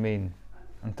one of the main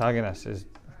antagonists is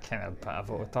kind of a bit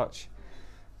of out of touch.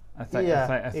 I think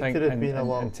Yeah, it could have been a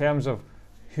lot. in terms of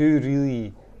who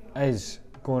really is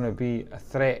going to be a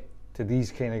threat to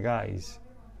these kind of guys,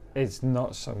 it's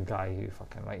not some guy who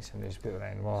fucking writes a newspaper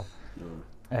anymore.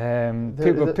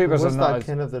 Papers are was not that as,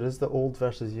 kind of, there is the old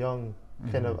versus young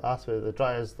kind of aspect. The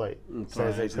guy is like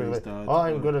says it Dryers and his quickly, dad, oh,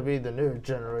 I'm yeah. going to be the new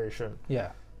generation.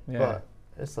 yeah. But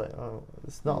it's like, oh,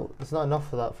 it's not enough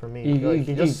for that for me. He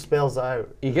He just spells it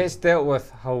out. He gets dealt with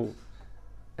how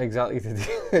exactly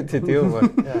to deal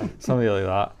with Yeah. somebody like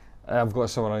that. I've got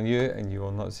someone on you, and you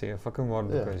will not say a fucking word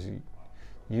Yeah. because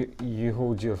you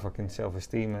hold your fucking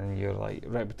self-esteem and your like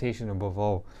reputation above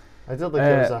all. I did like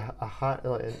there was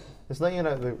like it's not even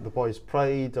like the boy's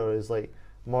pride or his like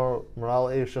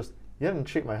morality. It's just, you didn't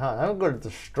treat my hand, I'm going to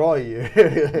destroy you.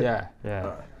 Yeah.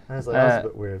 And it's like, that's a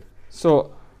bit weird.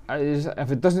 So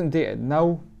if it doesn't date it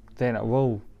now, then it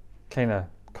will kind of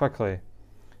quickly.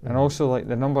 And also like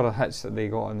the number of hits that they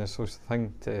got on this social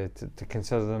thing to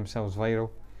consider themselves viral,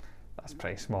 that's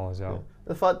pretty small as well.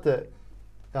 The fact that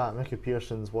Mickey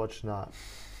Pearson's watching that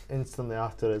instantly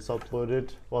after it's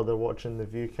uploaded while they're watching the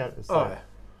view count, it's like,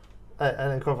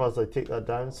 and then Corval's like, take that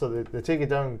down, so they take it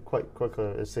down quite quickly,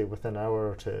 let's say within an hour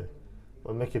or two.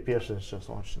 But Mickey Pearson's just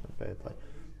watching in bed like,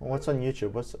 well, what's on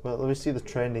YouTube? Well, let me see the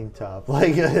trending tab.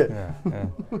 Like, Yeah.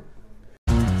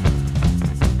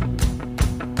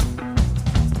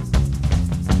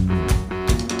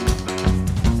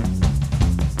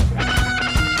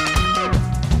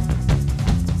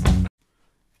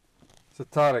 So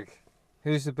Tarek,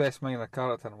 who's the best minor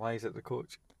character and why is it the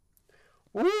coach?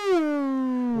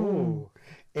 Ooh.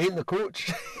 Ain't the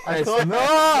coach. It's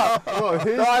not! Oh,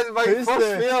 That's my who's first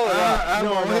the- feel.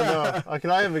 No.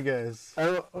 Can I have a guess?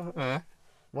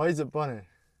 Why is it Bunny?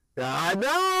 I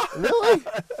know.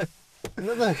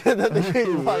 Really? That the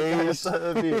green black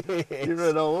guy you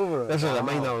read all over it. This is a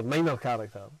minor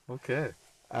character. Okay.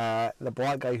 The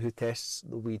black guy who tests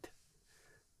the weed.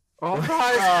 Oh my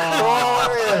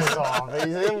God!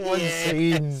 He's in one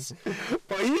scene.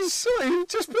 But he's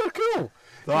just pretty cool.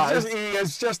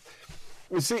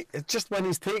 You see, it's just when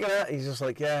he's taking it, he's just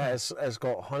like, yeah, it's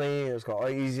got honey, it's got,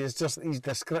 it's just his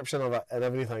description of it and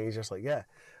everything. He's just like, yeah,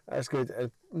 that's good.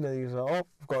 And then he's like, oh,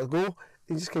 I've got to go.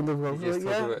 He just kind of goes,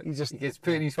 he gets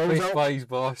put in his place by his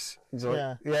boss. He's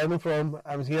like, yeah, no problem.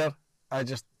 I'm here. I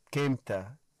just came to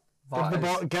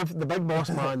give the big boss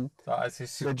man. That is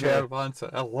his superb answer.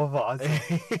 I love that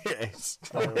answer. Yes.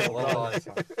 I love that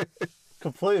answer.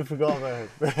 Completely forgot about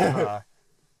it.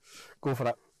 Go for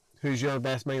it. Who's your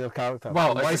best minor character?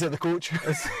 Well, why is it the coach?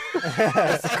 It's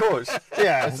the coach.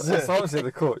 Yeah, it's honestly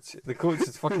the coach. The coach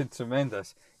is fucking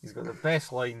tremendous. He's got the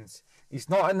best lines. He's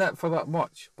not in it for that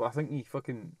much, but I think he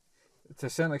fucking, to a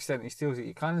certain extent, he steals it.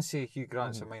 You can't say Hugh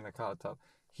Grant's a minor character.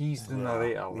 He's the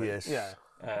narrator. Like, Yes. Yeah.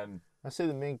 I say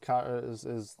the main character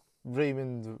is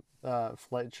Raymond,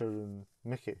 Fletcher, and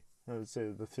Mickey. I would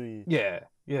say the three. Yeah.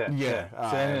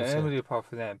 So anybody apart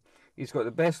from them, he's got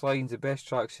the best lines, the best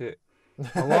tracksuit.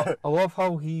 I love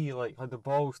how he like had the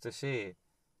balls to say,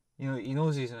 you know, he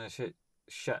knows he's in a shit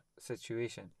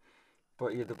situation,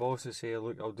 but he had the balls to say,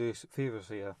 look, I'll do favours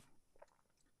for you.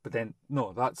 But then,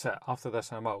 no, that's it. After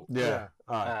this, I'm out. Yeah.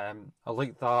 I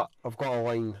like that. I've got a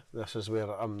line. This is where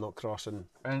I'm not crossing.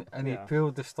 And he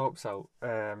pulled the stops out.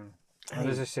 And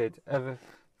as I said,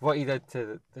 what he did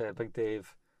to Big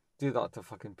Dave, do that to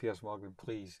fucking Piers Morgan,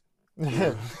 please.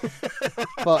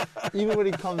 But even when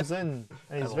he comes in,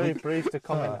 and he's very brave to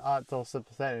come in, act all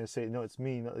sympathetic and say, no, it's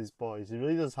me, not these boys. He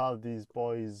really does have these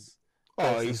boys.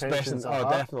 He's best.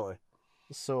 Definitely.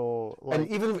 So, like, and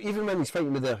even when he's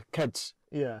fighting with the kids,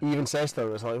 he even says to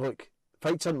them, "It's like, look,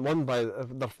 fights aren't won by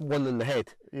they're won in the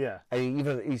head." Yeah.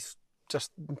 And he's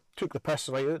just took the piss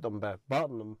right out of them by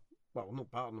batting them. Well,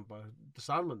 not batting them, but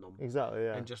disarming them. Exactly.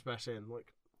 Yeah. And just by saying,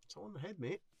 look, it's all in the head,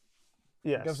 mate.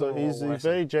 Yeah. So he's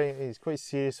very genuine. He's quite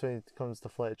serious when it comes to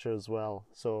Fletcher as well.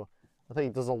 So I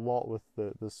think he does a lot with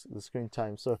the screen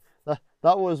time. So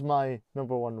that was my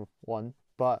number one.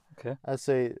 But I'd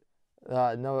say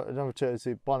number two, I'd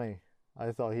say Bunny.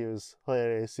 I thought he was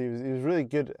hilarious. He was really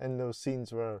good in those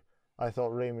scenes where I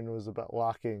thought Raymond was a bit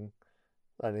lacking,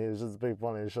 and he was just a big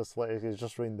one. He's just like he's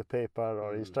just reading the paper,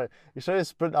 or he's trying to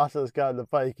sprint after this guy on the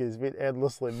bike. He's been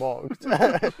endlessly mocked,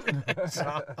 and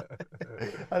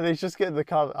he's just getting the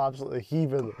car absolutely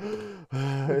heaving.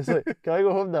 It's like, can I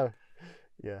go home now?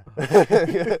 Yeah.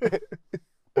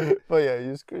 But yeah,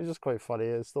 he's just quite funny.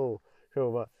 It's still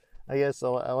cool, but I guess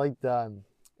I liked Ernie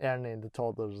and the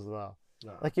toddlers as well.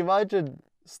 Yeah. Like, imagine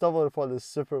stumbling upon this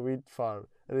super weed farm,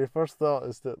 and your first thought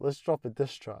is that let's drop a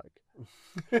diss track.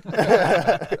 Just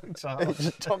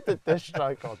drop the diss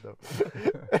track on them.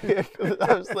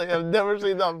 I was like, I've never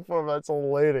seen that before, but it's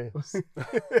hilarious.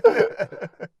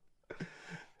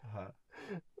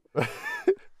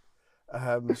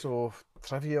 So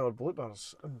trivia or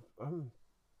bloopers?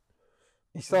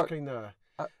 You start. Kinda.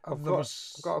 I've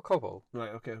got a couple.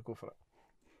 Right. Okay. Go for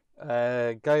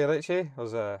it. Guy Ritchie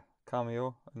was a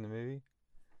cameo in the movie.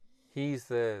 He's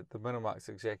the Miramax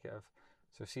executive.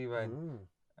 So see when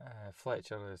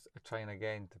Fletcher is trying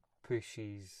again to push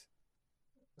his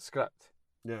script.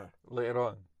 Yeah. Later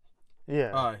on.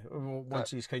 Yeah. Aye. Well,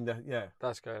 once he's kinda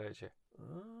That's Guy Ritchie.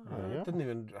 I didn't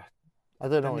even. I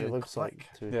don't know what didn't he even looks click.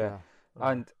 like. To be Yeah. fair.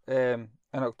 And in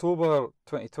October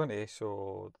 2020,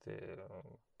 so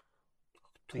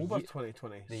October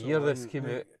 2020. the so year this when- came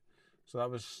out. So that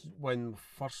was when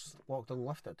first lockdown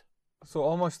lifted. So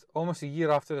almost a year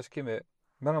after this came out,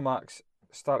 Miramax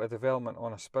started development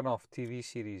on a spin-off TV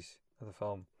series of the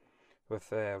film with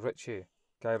Guy Ritchie,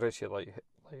 like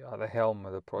at the helm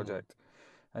of the project.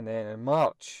 And then in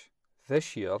March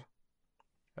this year,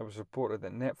 it was reported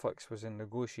that Netflix was in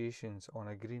negotiations on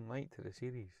a green light to the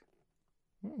series.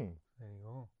 There you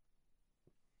go.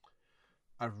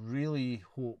 I really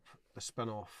hope the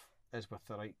spin-off is with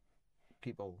the right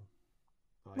people.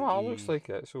 Well, it looks like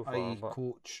it so far. i.e. But...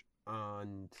 Coach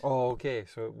and Oh, okay.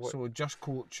 So what? so just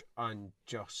Coach and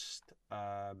just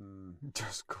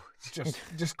Just Coach.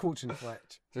 just Coach and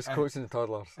Fletch. Just coaching the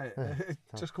toddlers.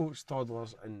 Just Coach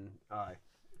toddlers and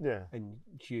Yeah. and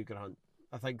Hugh Grant.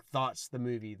 I think that's the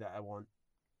movie that I want.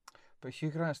 But Hugh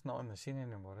Grant's not on the scene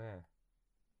anymore, eh?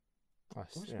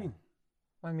 What do you mean?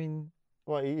 I mean,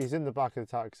 well, he's in the back of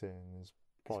the taxi and he's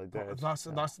probably dead. That's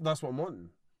what I'm wanting.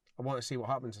 I want to see what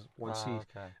happens once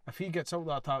if he gets out of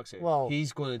that taxi. Well,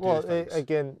 he's going to do well, things.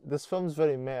 again, this film's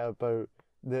very meta about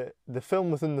the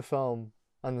film within the film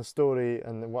and the story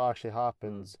and what actually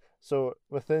happens. So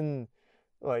within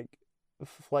like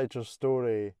Fletcher's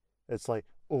story, it's like,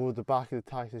 oh, the back of the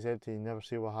taxi's empty. You never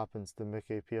see what happens to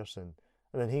Mickey Pearson,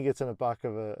 and then he gets in the back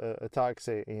of a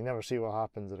taxi, and you never see what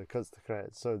happens, and it cuts the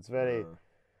credits. So it's very,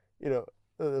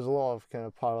 there's a lot of kind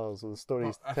of parallels with the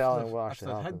stories telling what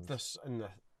actually happens. If they had this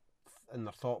in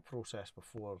their thought process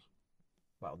before,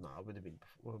 well, no, it wouldn't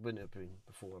have been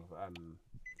before.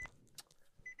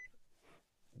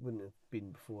 Wouldn't have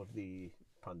been before the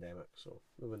pandemic, so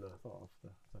we wouldn't have thought of the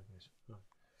things. No.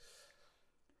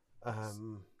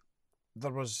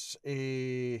 There was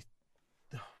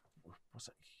was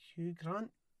it Hugh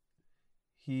Grant?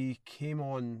 He came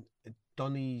on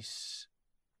Dunny's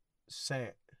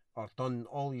set or done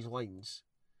all his lines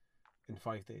in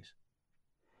 5 days.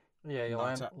 yeah, you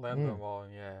learned them all,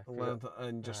 yeah. Learned it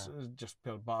and just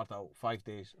battered out 5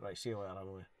 days. Right, see you later,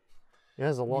 Emily. He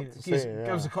has a lot to say.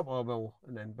 Give us a couple of mil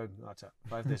and then boom, that's it.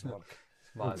 5 days work.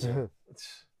 It's mad.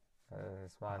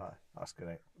 It's mad. That's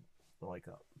great. I like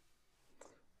that.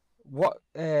 What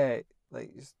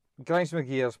like grinds my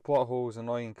gears, plot holes,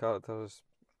 annoying characters.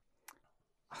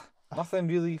 Nothing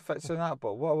really fits in that.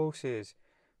 But what I will say is,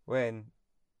 when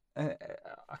I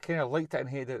kind of liked it and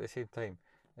hated it at the same time,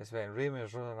 is when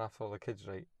Raymond's running after all the kids,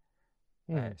 right,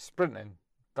 sprinting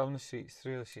down the streets,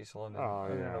 through the streets of London,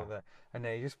 and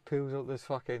then he just pulls out this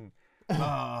fucking.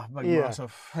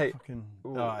 Massive fucking.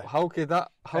 How could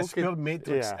that? How it's could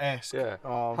Matrix-esque. Yeah.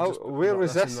 Oh, where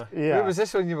was this? Where was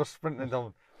this when you were sprinting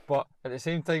down? But at the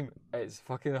same time, it's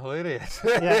fucking hilarious.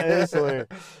 Yeah, it is hilarious.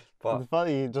 But the fact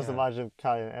that you just imagine him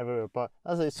carrying it everywhere. But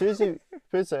as as soon as he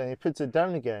puts it and he puts it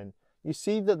down again, you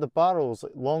see that the barrel's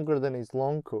like longer than his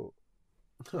long coat.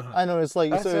 I know, it's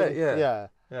like that's it. Yeah.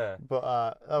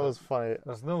 But that was funny.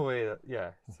 There's no way that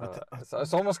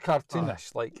it's almost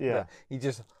cartoonish. He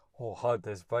just had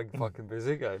this big fucking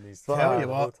bazooka and he's tell you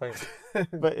the whole what. time.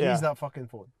 But use that fucking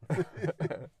phone.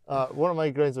 One of my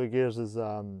grinds of gears is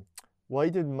why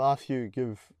did Matthew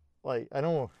give I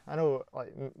know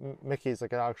like Mickey's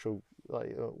like an actual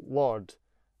lord,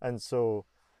 and so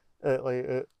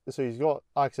so he's got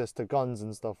access to guns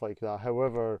and stuff like that.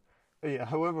 However,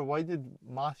 why did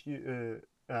Matthew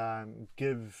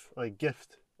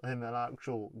gift him an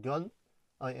actual gun,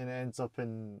 and it ends up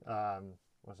in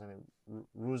what's her name,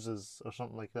 Roses or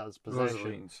something like that as possession.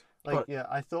 Rosalines. Like, yeah,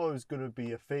 I thought it was going to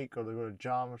be a fake or they're going to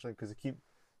jam or something because they keep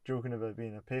joking about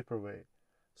being a paperweight.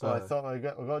 So I thought I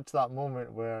got to that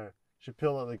moment where she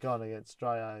pulled out the gun against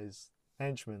Dry Eye's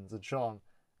henchman and Sean,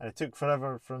 and it took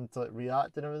forever for him to like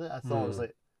react and everything. I thought it was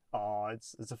like, oh,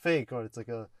 it's a fake or it's like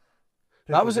a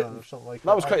that was it. Or something like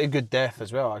that was quite a good death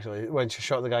as well, actually, when she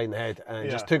shot the guy in the head and it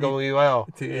Yeah. just took a wee while.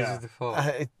 Did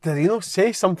he not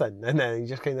say something? And then he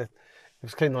just kind of, it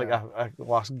was kind of like a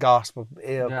last gasp of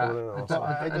air. Yeah, coming out or I something.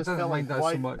 I just didn't felt mind like that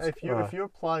why, so much. if you're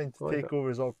planning to Like take it. over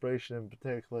his operation and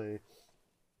particularly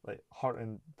like hurt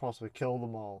and possibly kill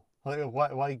them all, like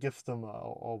why gift them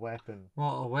a weapon?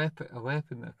 Well, a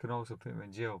weapon that can also put him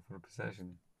in jail for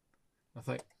possession. I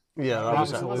think. Yeah, that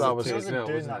was it. That was he it. wasn't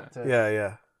doing that to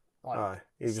Yeah. like, Aye.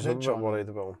 He was a snitch bit on worried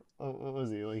him. about him. What was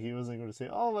he like? He wasn't going to say,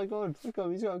 "Oh my God, look at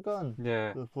him, he's got a gun."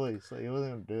 Yeah. To the police, like he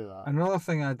wasn't going to do that. Another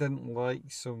thing I didn't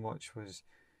like so much was,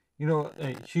 you know,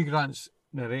 Hugh Grant's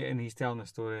narrating, he's telling the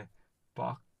story,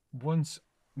 but once,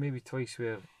 maybe twice,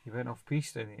 where he went off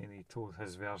piste and he told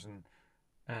his version,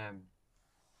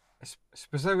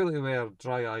 specifically where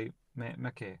Dry Eye met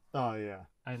Mickey. Oh yeah.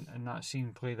 And that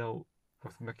scene played out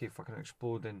with Mickey fucking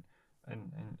exploding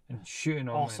and shooting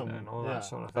on Awesome. him and all Yeah. that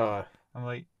sort of thing. Aye. I'm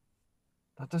like,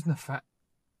 that doesn't fit.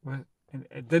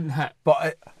 It didn't hit.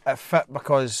 But it fit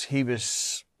because he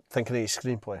was thinking of his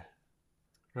screenplay.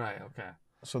 Right, okay.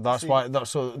 So that's why.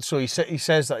 So he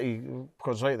says that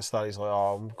because right at the start he's like,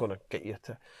 "Oh, I'm going to get you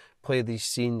to play these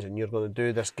scenes, and you're going to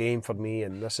do this game for me,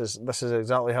 and this is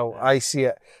exactly how I see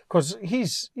it." Because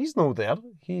he's no there.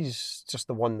 He's just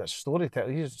the one that's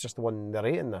storytelling. He's just the one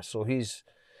narrating this, so he's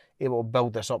able to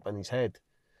build this up in his head.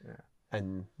 Yeah.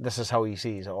 And this is how he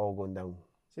sees it all going down.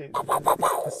 See,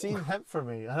 the scene hit for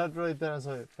me. I had really done as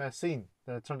a first scene.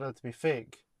 Then it turned out to be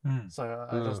fake. So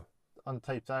I just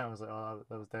untyped out. I was like, "Oh,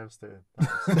 that was devastating."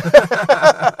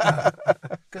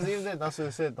 Because even then, that's what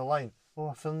they said. The line, "Oh,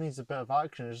 a film needs a bit of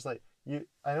action." It's just like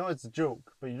I know it's a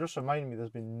joke, but you just remind me there's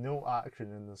been no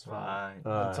action in this film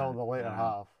until the later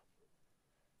half.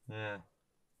 Yeah.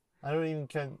 I don't even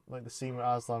count like the scene where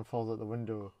Aslan falls out the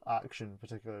window action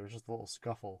particularly. It was just a little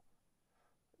scuffle.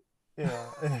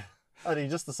 Yeah. And he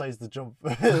just decides to jump.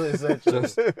 just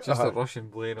a Russian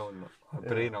brain on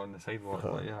the sidewalk.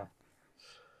 Like, yeah.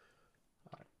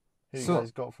 Who you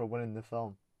guys got for winning the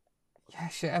film? Yeah,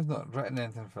 shit, I've not written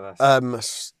anything for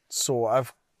this. So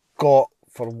I've got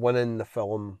for winning the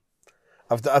film.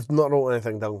 I've not wrote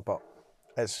anything down, but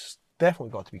it's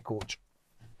definitely got to be Coach.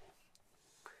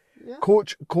 Yeah.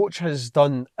 Coach has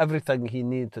done everything he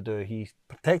needed to do. He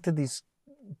protected these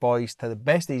boys to the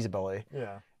best of his ability.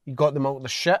 Yeah. He got them out of the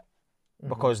shit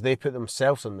because they put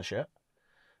themselves in the shit.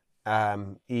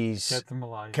 He's kept them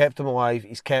alive.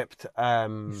 He's kept.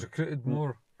 He's recruited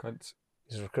more cunts.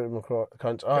 He's recruited more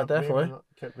cunts. Oh, definitely.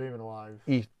 Kept Raven alive.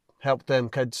 He helped them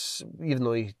kids, even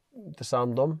though he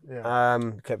disarmed them. Yeah.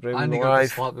 Kept Raven and he alive. got to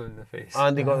slap them in the face.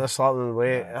 And he got to slap them in the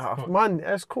way. Yeah, man,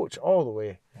 it's Coach all the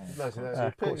way. That's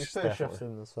you put a shift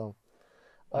in this film.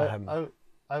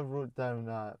 I wrote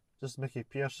down just Mickey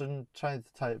Pearson trying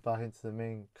to tie it back into the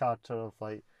main character of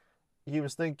like he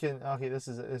was thinking, okay,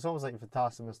 it's almost like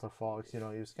Fantastic Mr. Fox, you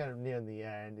know, he was kind of near the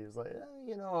end. He was like,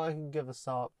 you know, I can give this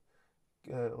up,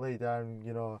 lay down,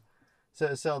 you know,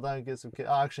 settle down, get some kids.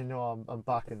 Actually, no, I'm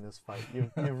back in this fight.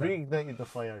 You've reignited the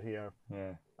fire here.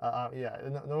 Yeah.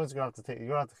 No one's gonna have to take. You're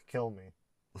gonna have to kill me.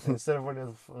 And instead of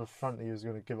running to the front, he was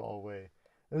gonna give it all away.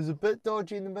 It was a bit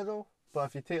dodgy in the middle, but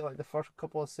if you take like the first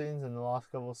couple of scenes and the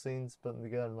last couple of scenes, put them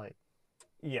together, and like,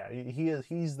 yeah,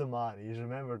 he's the man. He's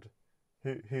remembered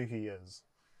who he is.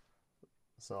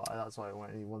 So that's why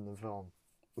he won the film.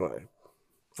 Right.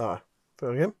 Fair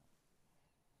game.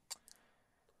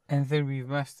 Anything we've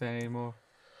missed anymore?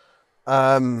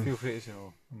 Feel free to say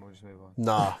no, and we'll just move on.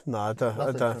 Nah, I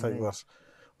don't think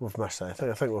we've missed anything.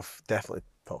 I think we've definitely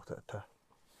talked it too.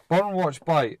 Burn Watch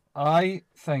Bite. I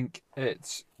think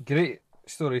it's great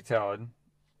storytelling,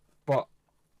 but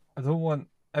I don't want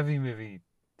every movie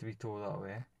to be told that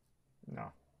way.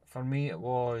 No. For me, it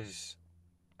was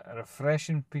a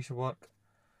refreshing piece of work.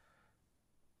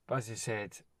 But as I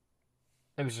said,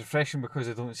 it was refreshing because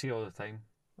I don't see it all the time.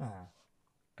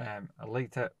 I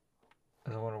liked it. I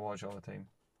don't want to watch it all the time.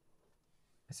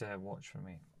 It's a watch for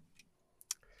me.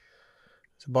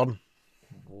 It's a burn.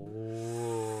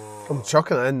 Whoa. I'm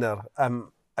chucking it in there.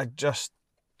 I just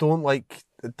didn't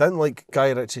like Guy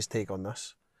Ritchie's take on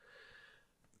this.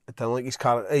 I didn't like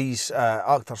his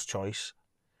actor's choice.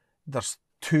 There's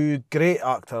two great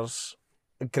actors,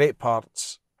 great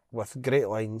parts with great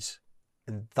lines,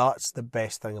 and that's the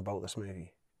best thing about this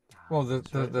movie. Well,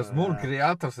 there's more great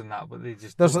actors than that, but they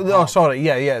just. There's don't oh have- sorry,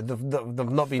 yeah, they've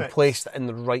not been Fixed. placed in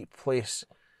the right place.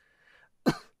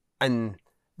 And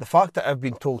the fact that I've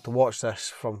been told to watch this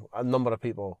from a number of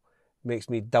people makes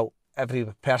me doubt every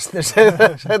person that said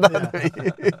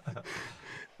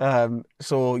that.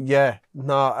 So yeah,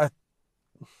 nah,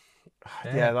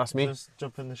 yeah, that's me. Just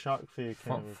jump in the shark for you,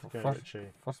 Ken, with Guy Ritchie.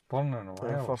 First burn in a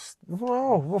while.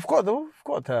 Well, we've got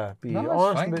to be No, it's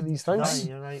honest fine. about these Aye, things.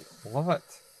 you're right. Love it.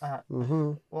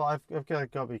 Well, I've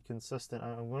got to be consistent.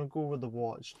 I'm going to go with the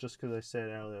watch just because I said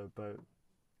earlier about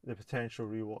the potential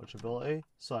rewatchability.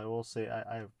 So I will say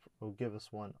I will give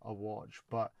this one a watch,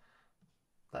 but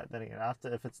then again,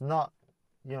 after if it's not,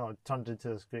 turned into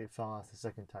this great film after the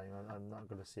second time, I'm not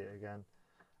going to see it again.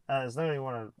 It's not really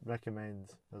one I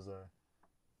recommend as a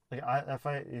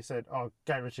you said, oh,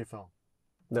 Guy Ritchie film.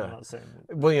 No. I'm not saying.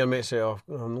 Well, your mate say, "Oh,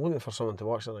 I'm looking for someone to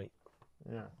watch tonight."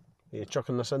 Yeah. Are you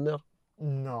chucking this in there?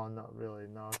 No, not really.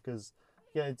 No, because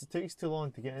it takes too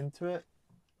long to get into it.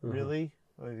 Really,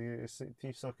 like, you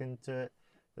too suck into it.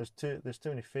 There's too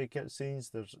many fake out scenes.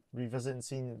 There's revisiting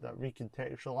scenes that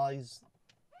recontextualize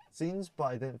scenes, but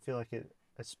I didn't feel like it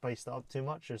spiced it up too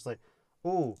much. It's like,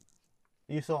 oh,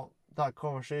 you thought that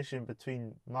conversation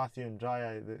between Matthew and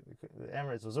Jaya, the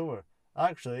Emirates, was over.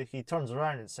 Actually, he turns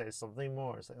around and says something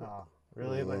more. It's like, oh,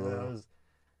 really? Like that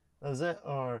was it?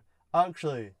 Or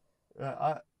actually,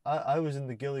 I was in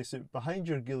the ghillie suit behind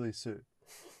your ghillie suit.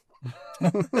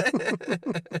 It's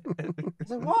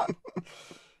like, what?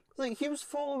 It's like he was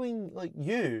following like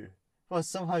you, but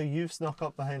somehow you've snuck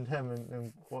up behind him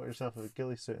and bought yourself a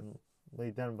ghillie suit and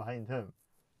laid down behind him.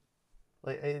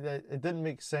 Like it didn't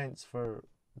make sense for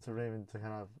Raymond to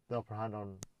kind of the upper hand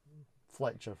on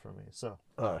Fletcher for me. So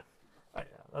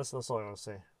that's all I gotta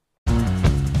say.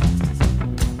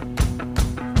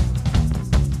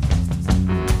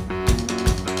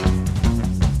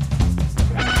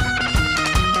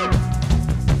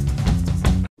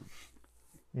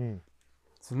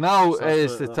 So now So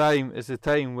is that's the it, time. Is the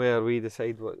time where we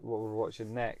decide what we're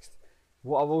watching next.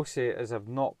 What I will say is I've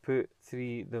not put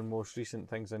the most recent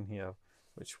things in here,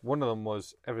 which one of them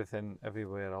was Everything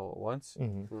Everywhere All at Once.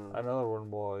 Another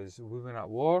one was Women at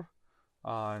War,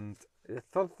 and the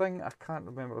third thing I can't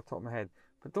remember off the top of my head.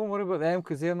 But don't worry about them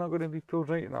because they're not going to be pulled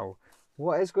right now.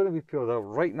 What is going to be pulled out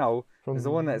right now is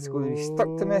the one that's going to be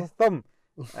stuck to my thumb.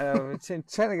 I'm trying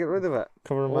to get rid of it.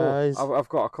 Covering my eyes. I've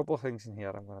got a couple of things in here.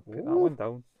 I'm going to put that one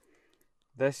down.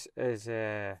 This is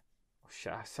oh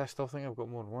shit, I still think I've got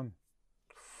more than one.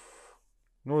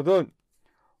 No, don't.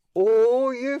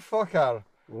 Oh, you fucker.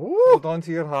 Hold on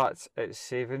to your hats. It's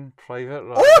Saving Private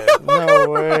Ryan. No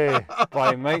way.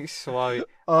 By Mike Swally.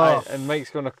 And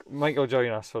Mike will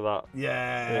join us for that.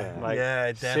 Yeah, Mike,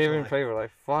 definitely. Saving Private Ryan.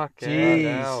 Fuck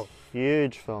Jeez.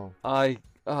 Huge film. Have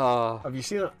you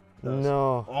seen it?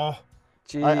 No. Oh,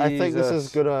 Jesus. I think this is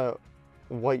gonna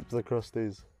wipe the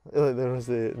crusties. Like there was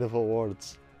the full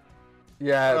words.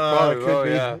 Yeah, it probably will, be.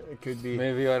 yeah. It could be.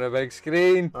 Maybe on a big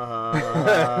screen.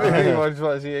 Maybe you want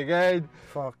to see it again.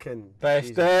 Fucking Best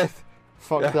Jesus. death.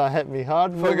 Fuck that hit me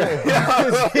hard. Fuck it.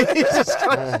 Jesus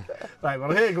Christ. Right,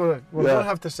 we're going to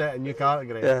have to set a new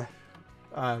category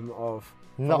of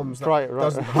Not films that Private Ryan.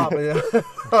 doesn't happen.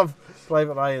 Of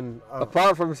Private Ryan.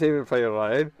 Apart from Saving Private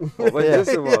Ryan, what was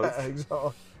this award? Yeah,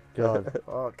 exactly. God.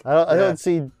 Fuck. I don't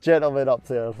see Gentlemen up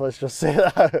there. Let's just say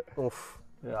that. Oof.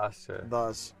 Yeah, that's true.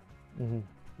 That's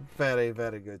very,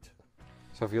 very good.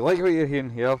 So if you like what you're hearing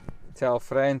here, tell a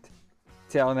friend,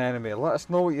 tell an enemy. Let us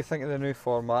know what you think of the new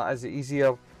format. Is it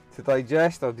easier to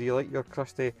digest, or do you like your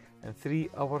crusty in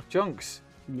 3-hour chunks?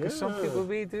 Because some people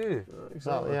may do.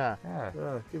 Exactly. Yeah.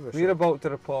 Give us We're about to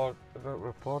report.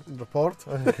 Report? We're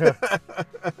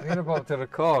about to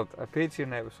record a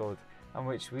Patreon episode in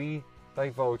which we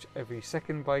divulge every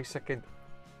second by second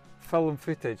film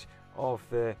footage of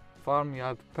the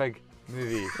Farmyard Pig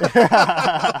movie.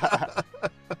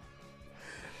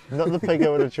 Not the pig I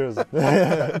would have chosen. Not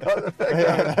the pig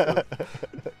I would have chosen.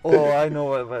 Oh, I know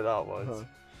what about that was.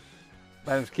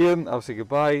 My name's Kieran. I'll say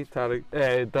goodbye.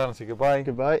 Darren, say goodbye.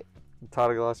 Goodbye.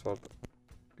 Tarek, last word.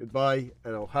 Goodbye,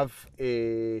 and I'll have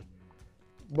a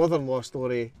mother-in-law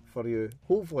story for you,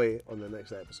 hopefully, on the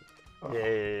next episode.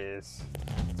 Yes.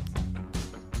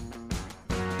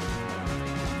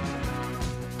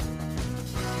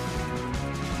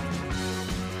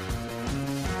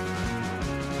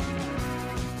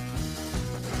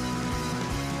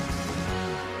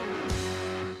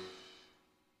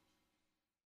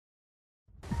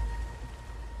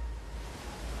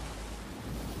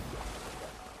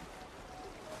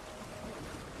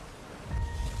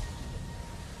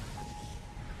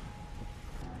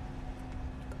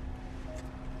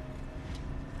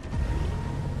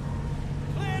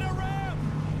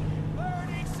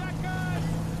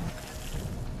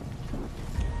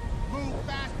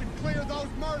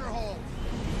 murder holes.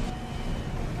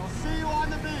 I'll see you on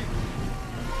the beach.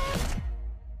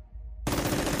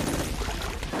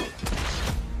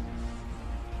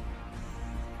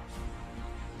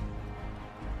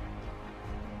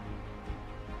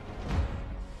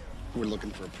 We're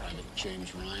looking for a private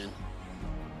James Ryan.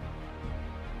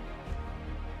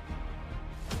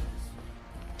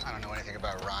 I don't know anything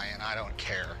about Ryan. I don't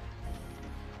care.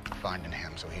 Finding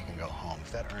him so he can go home.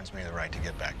 If that earns me the right to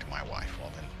get back to my wife,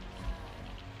 well then,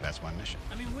 that's my mission.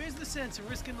 I mean, where's the sense of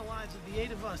risking the lives of the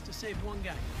 8 of us to save one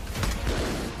guy?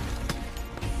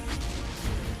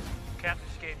 Captain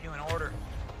just gave you an order.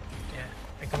 Yeah,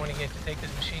 like the one he gave to take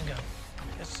this machine gun.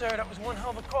 Yes, sir. That was one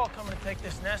hell of a call coming to take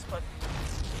this nest, but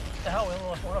what the hell, we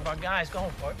lost one of our guys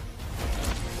going for it.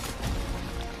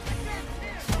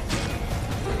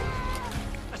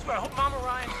 I swear, I hope Mama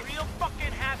Ryan's real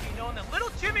fucking happy knowing that little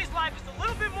Jimmy's life is a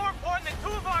little bit more important than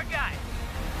 2 of our guys.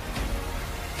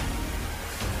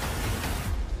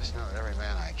 Just know that every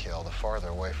man I kill, the farther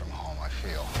away from home I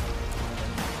feel.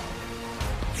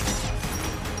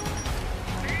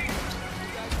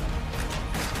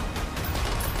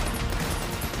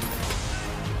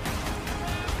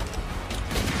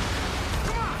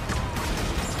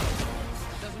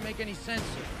 Doesn't make any sense,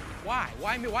 sir. Why?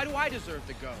 Why me? Why do I deserve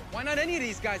to go? Why not any of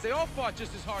these guys? They all fought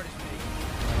just as hard as me.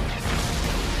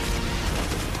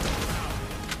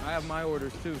 I have my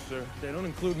orders too, sir. They don't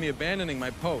include me abandoning my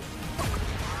post.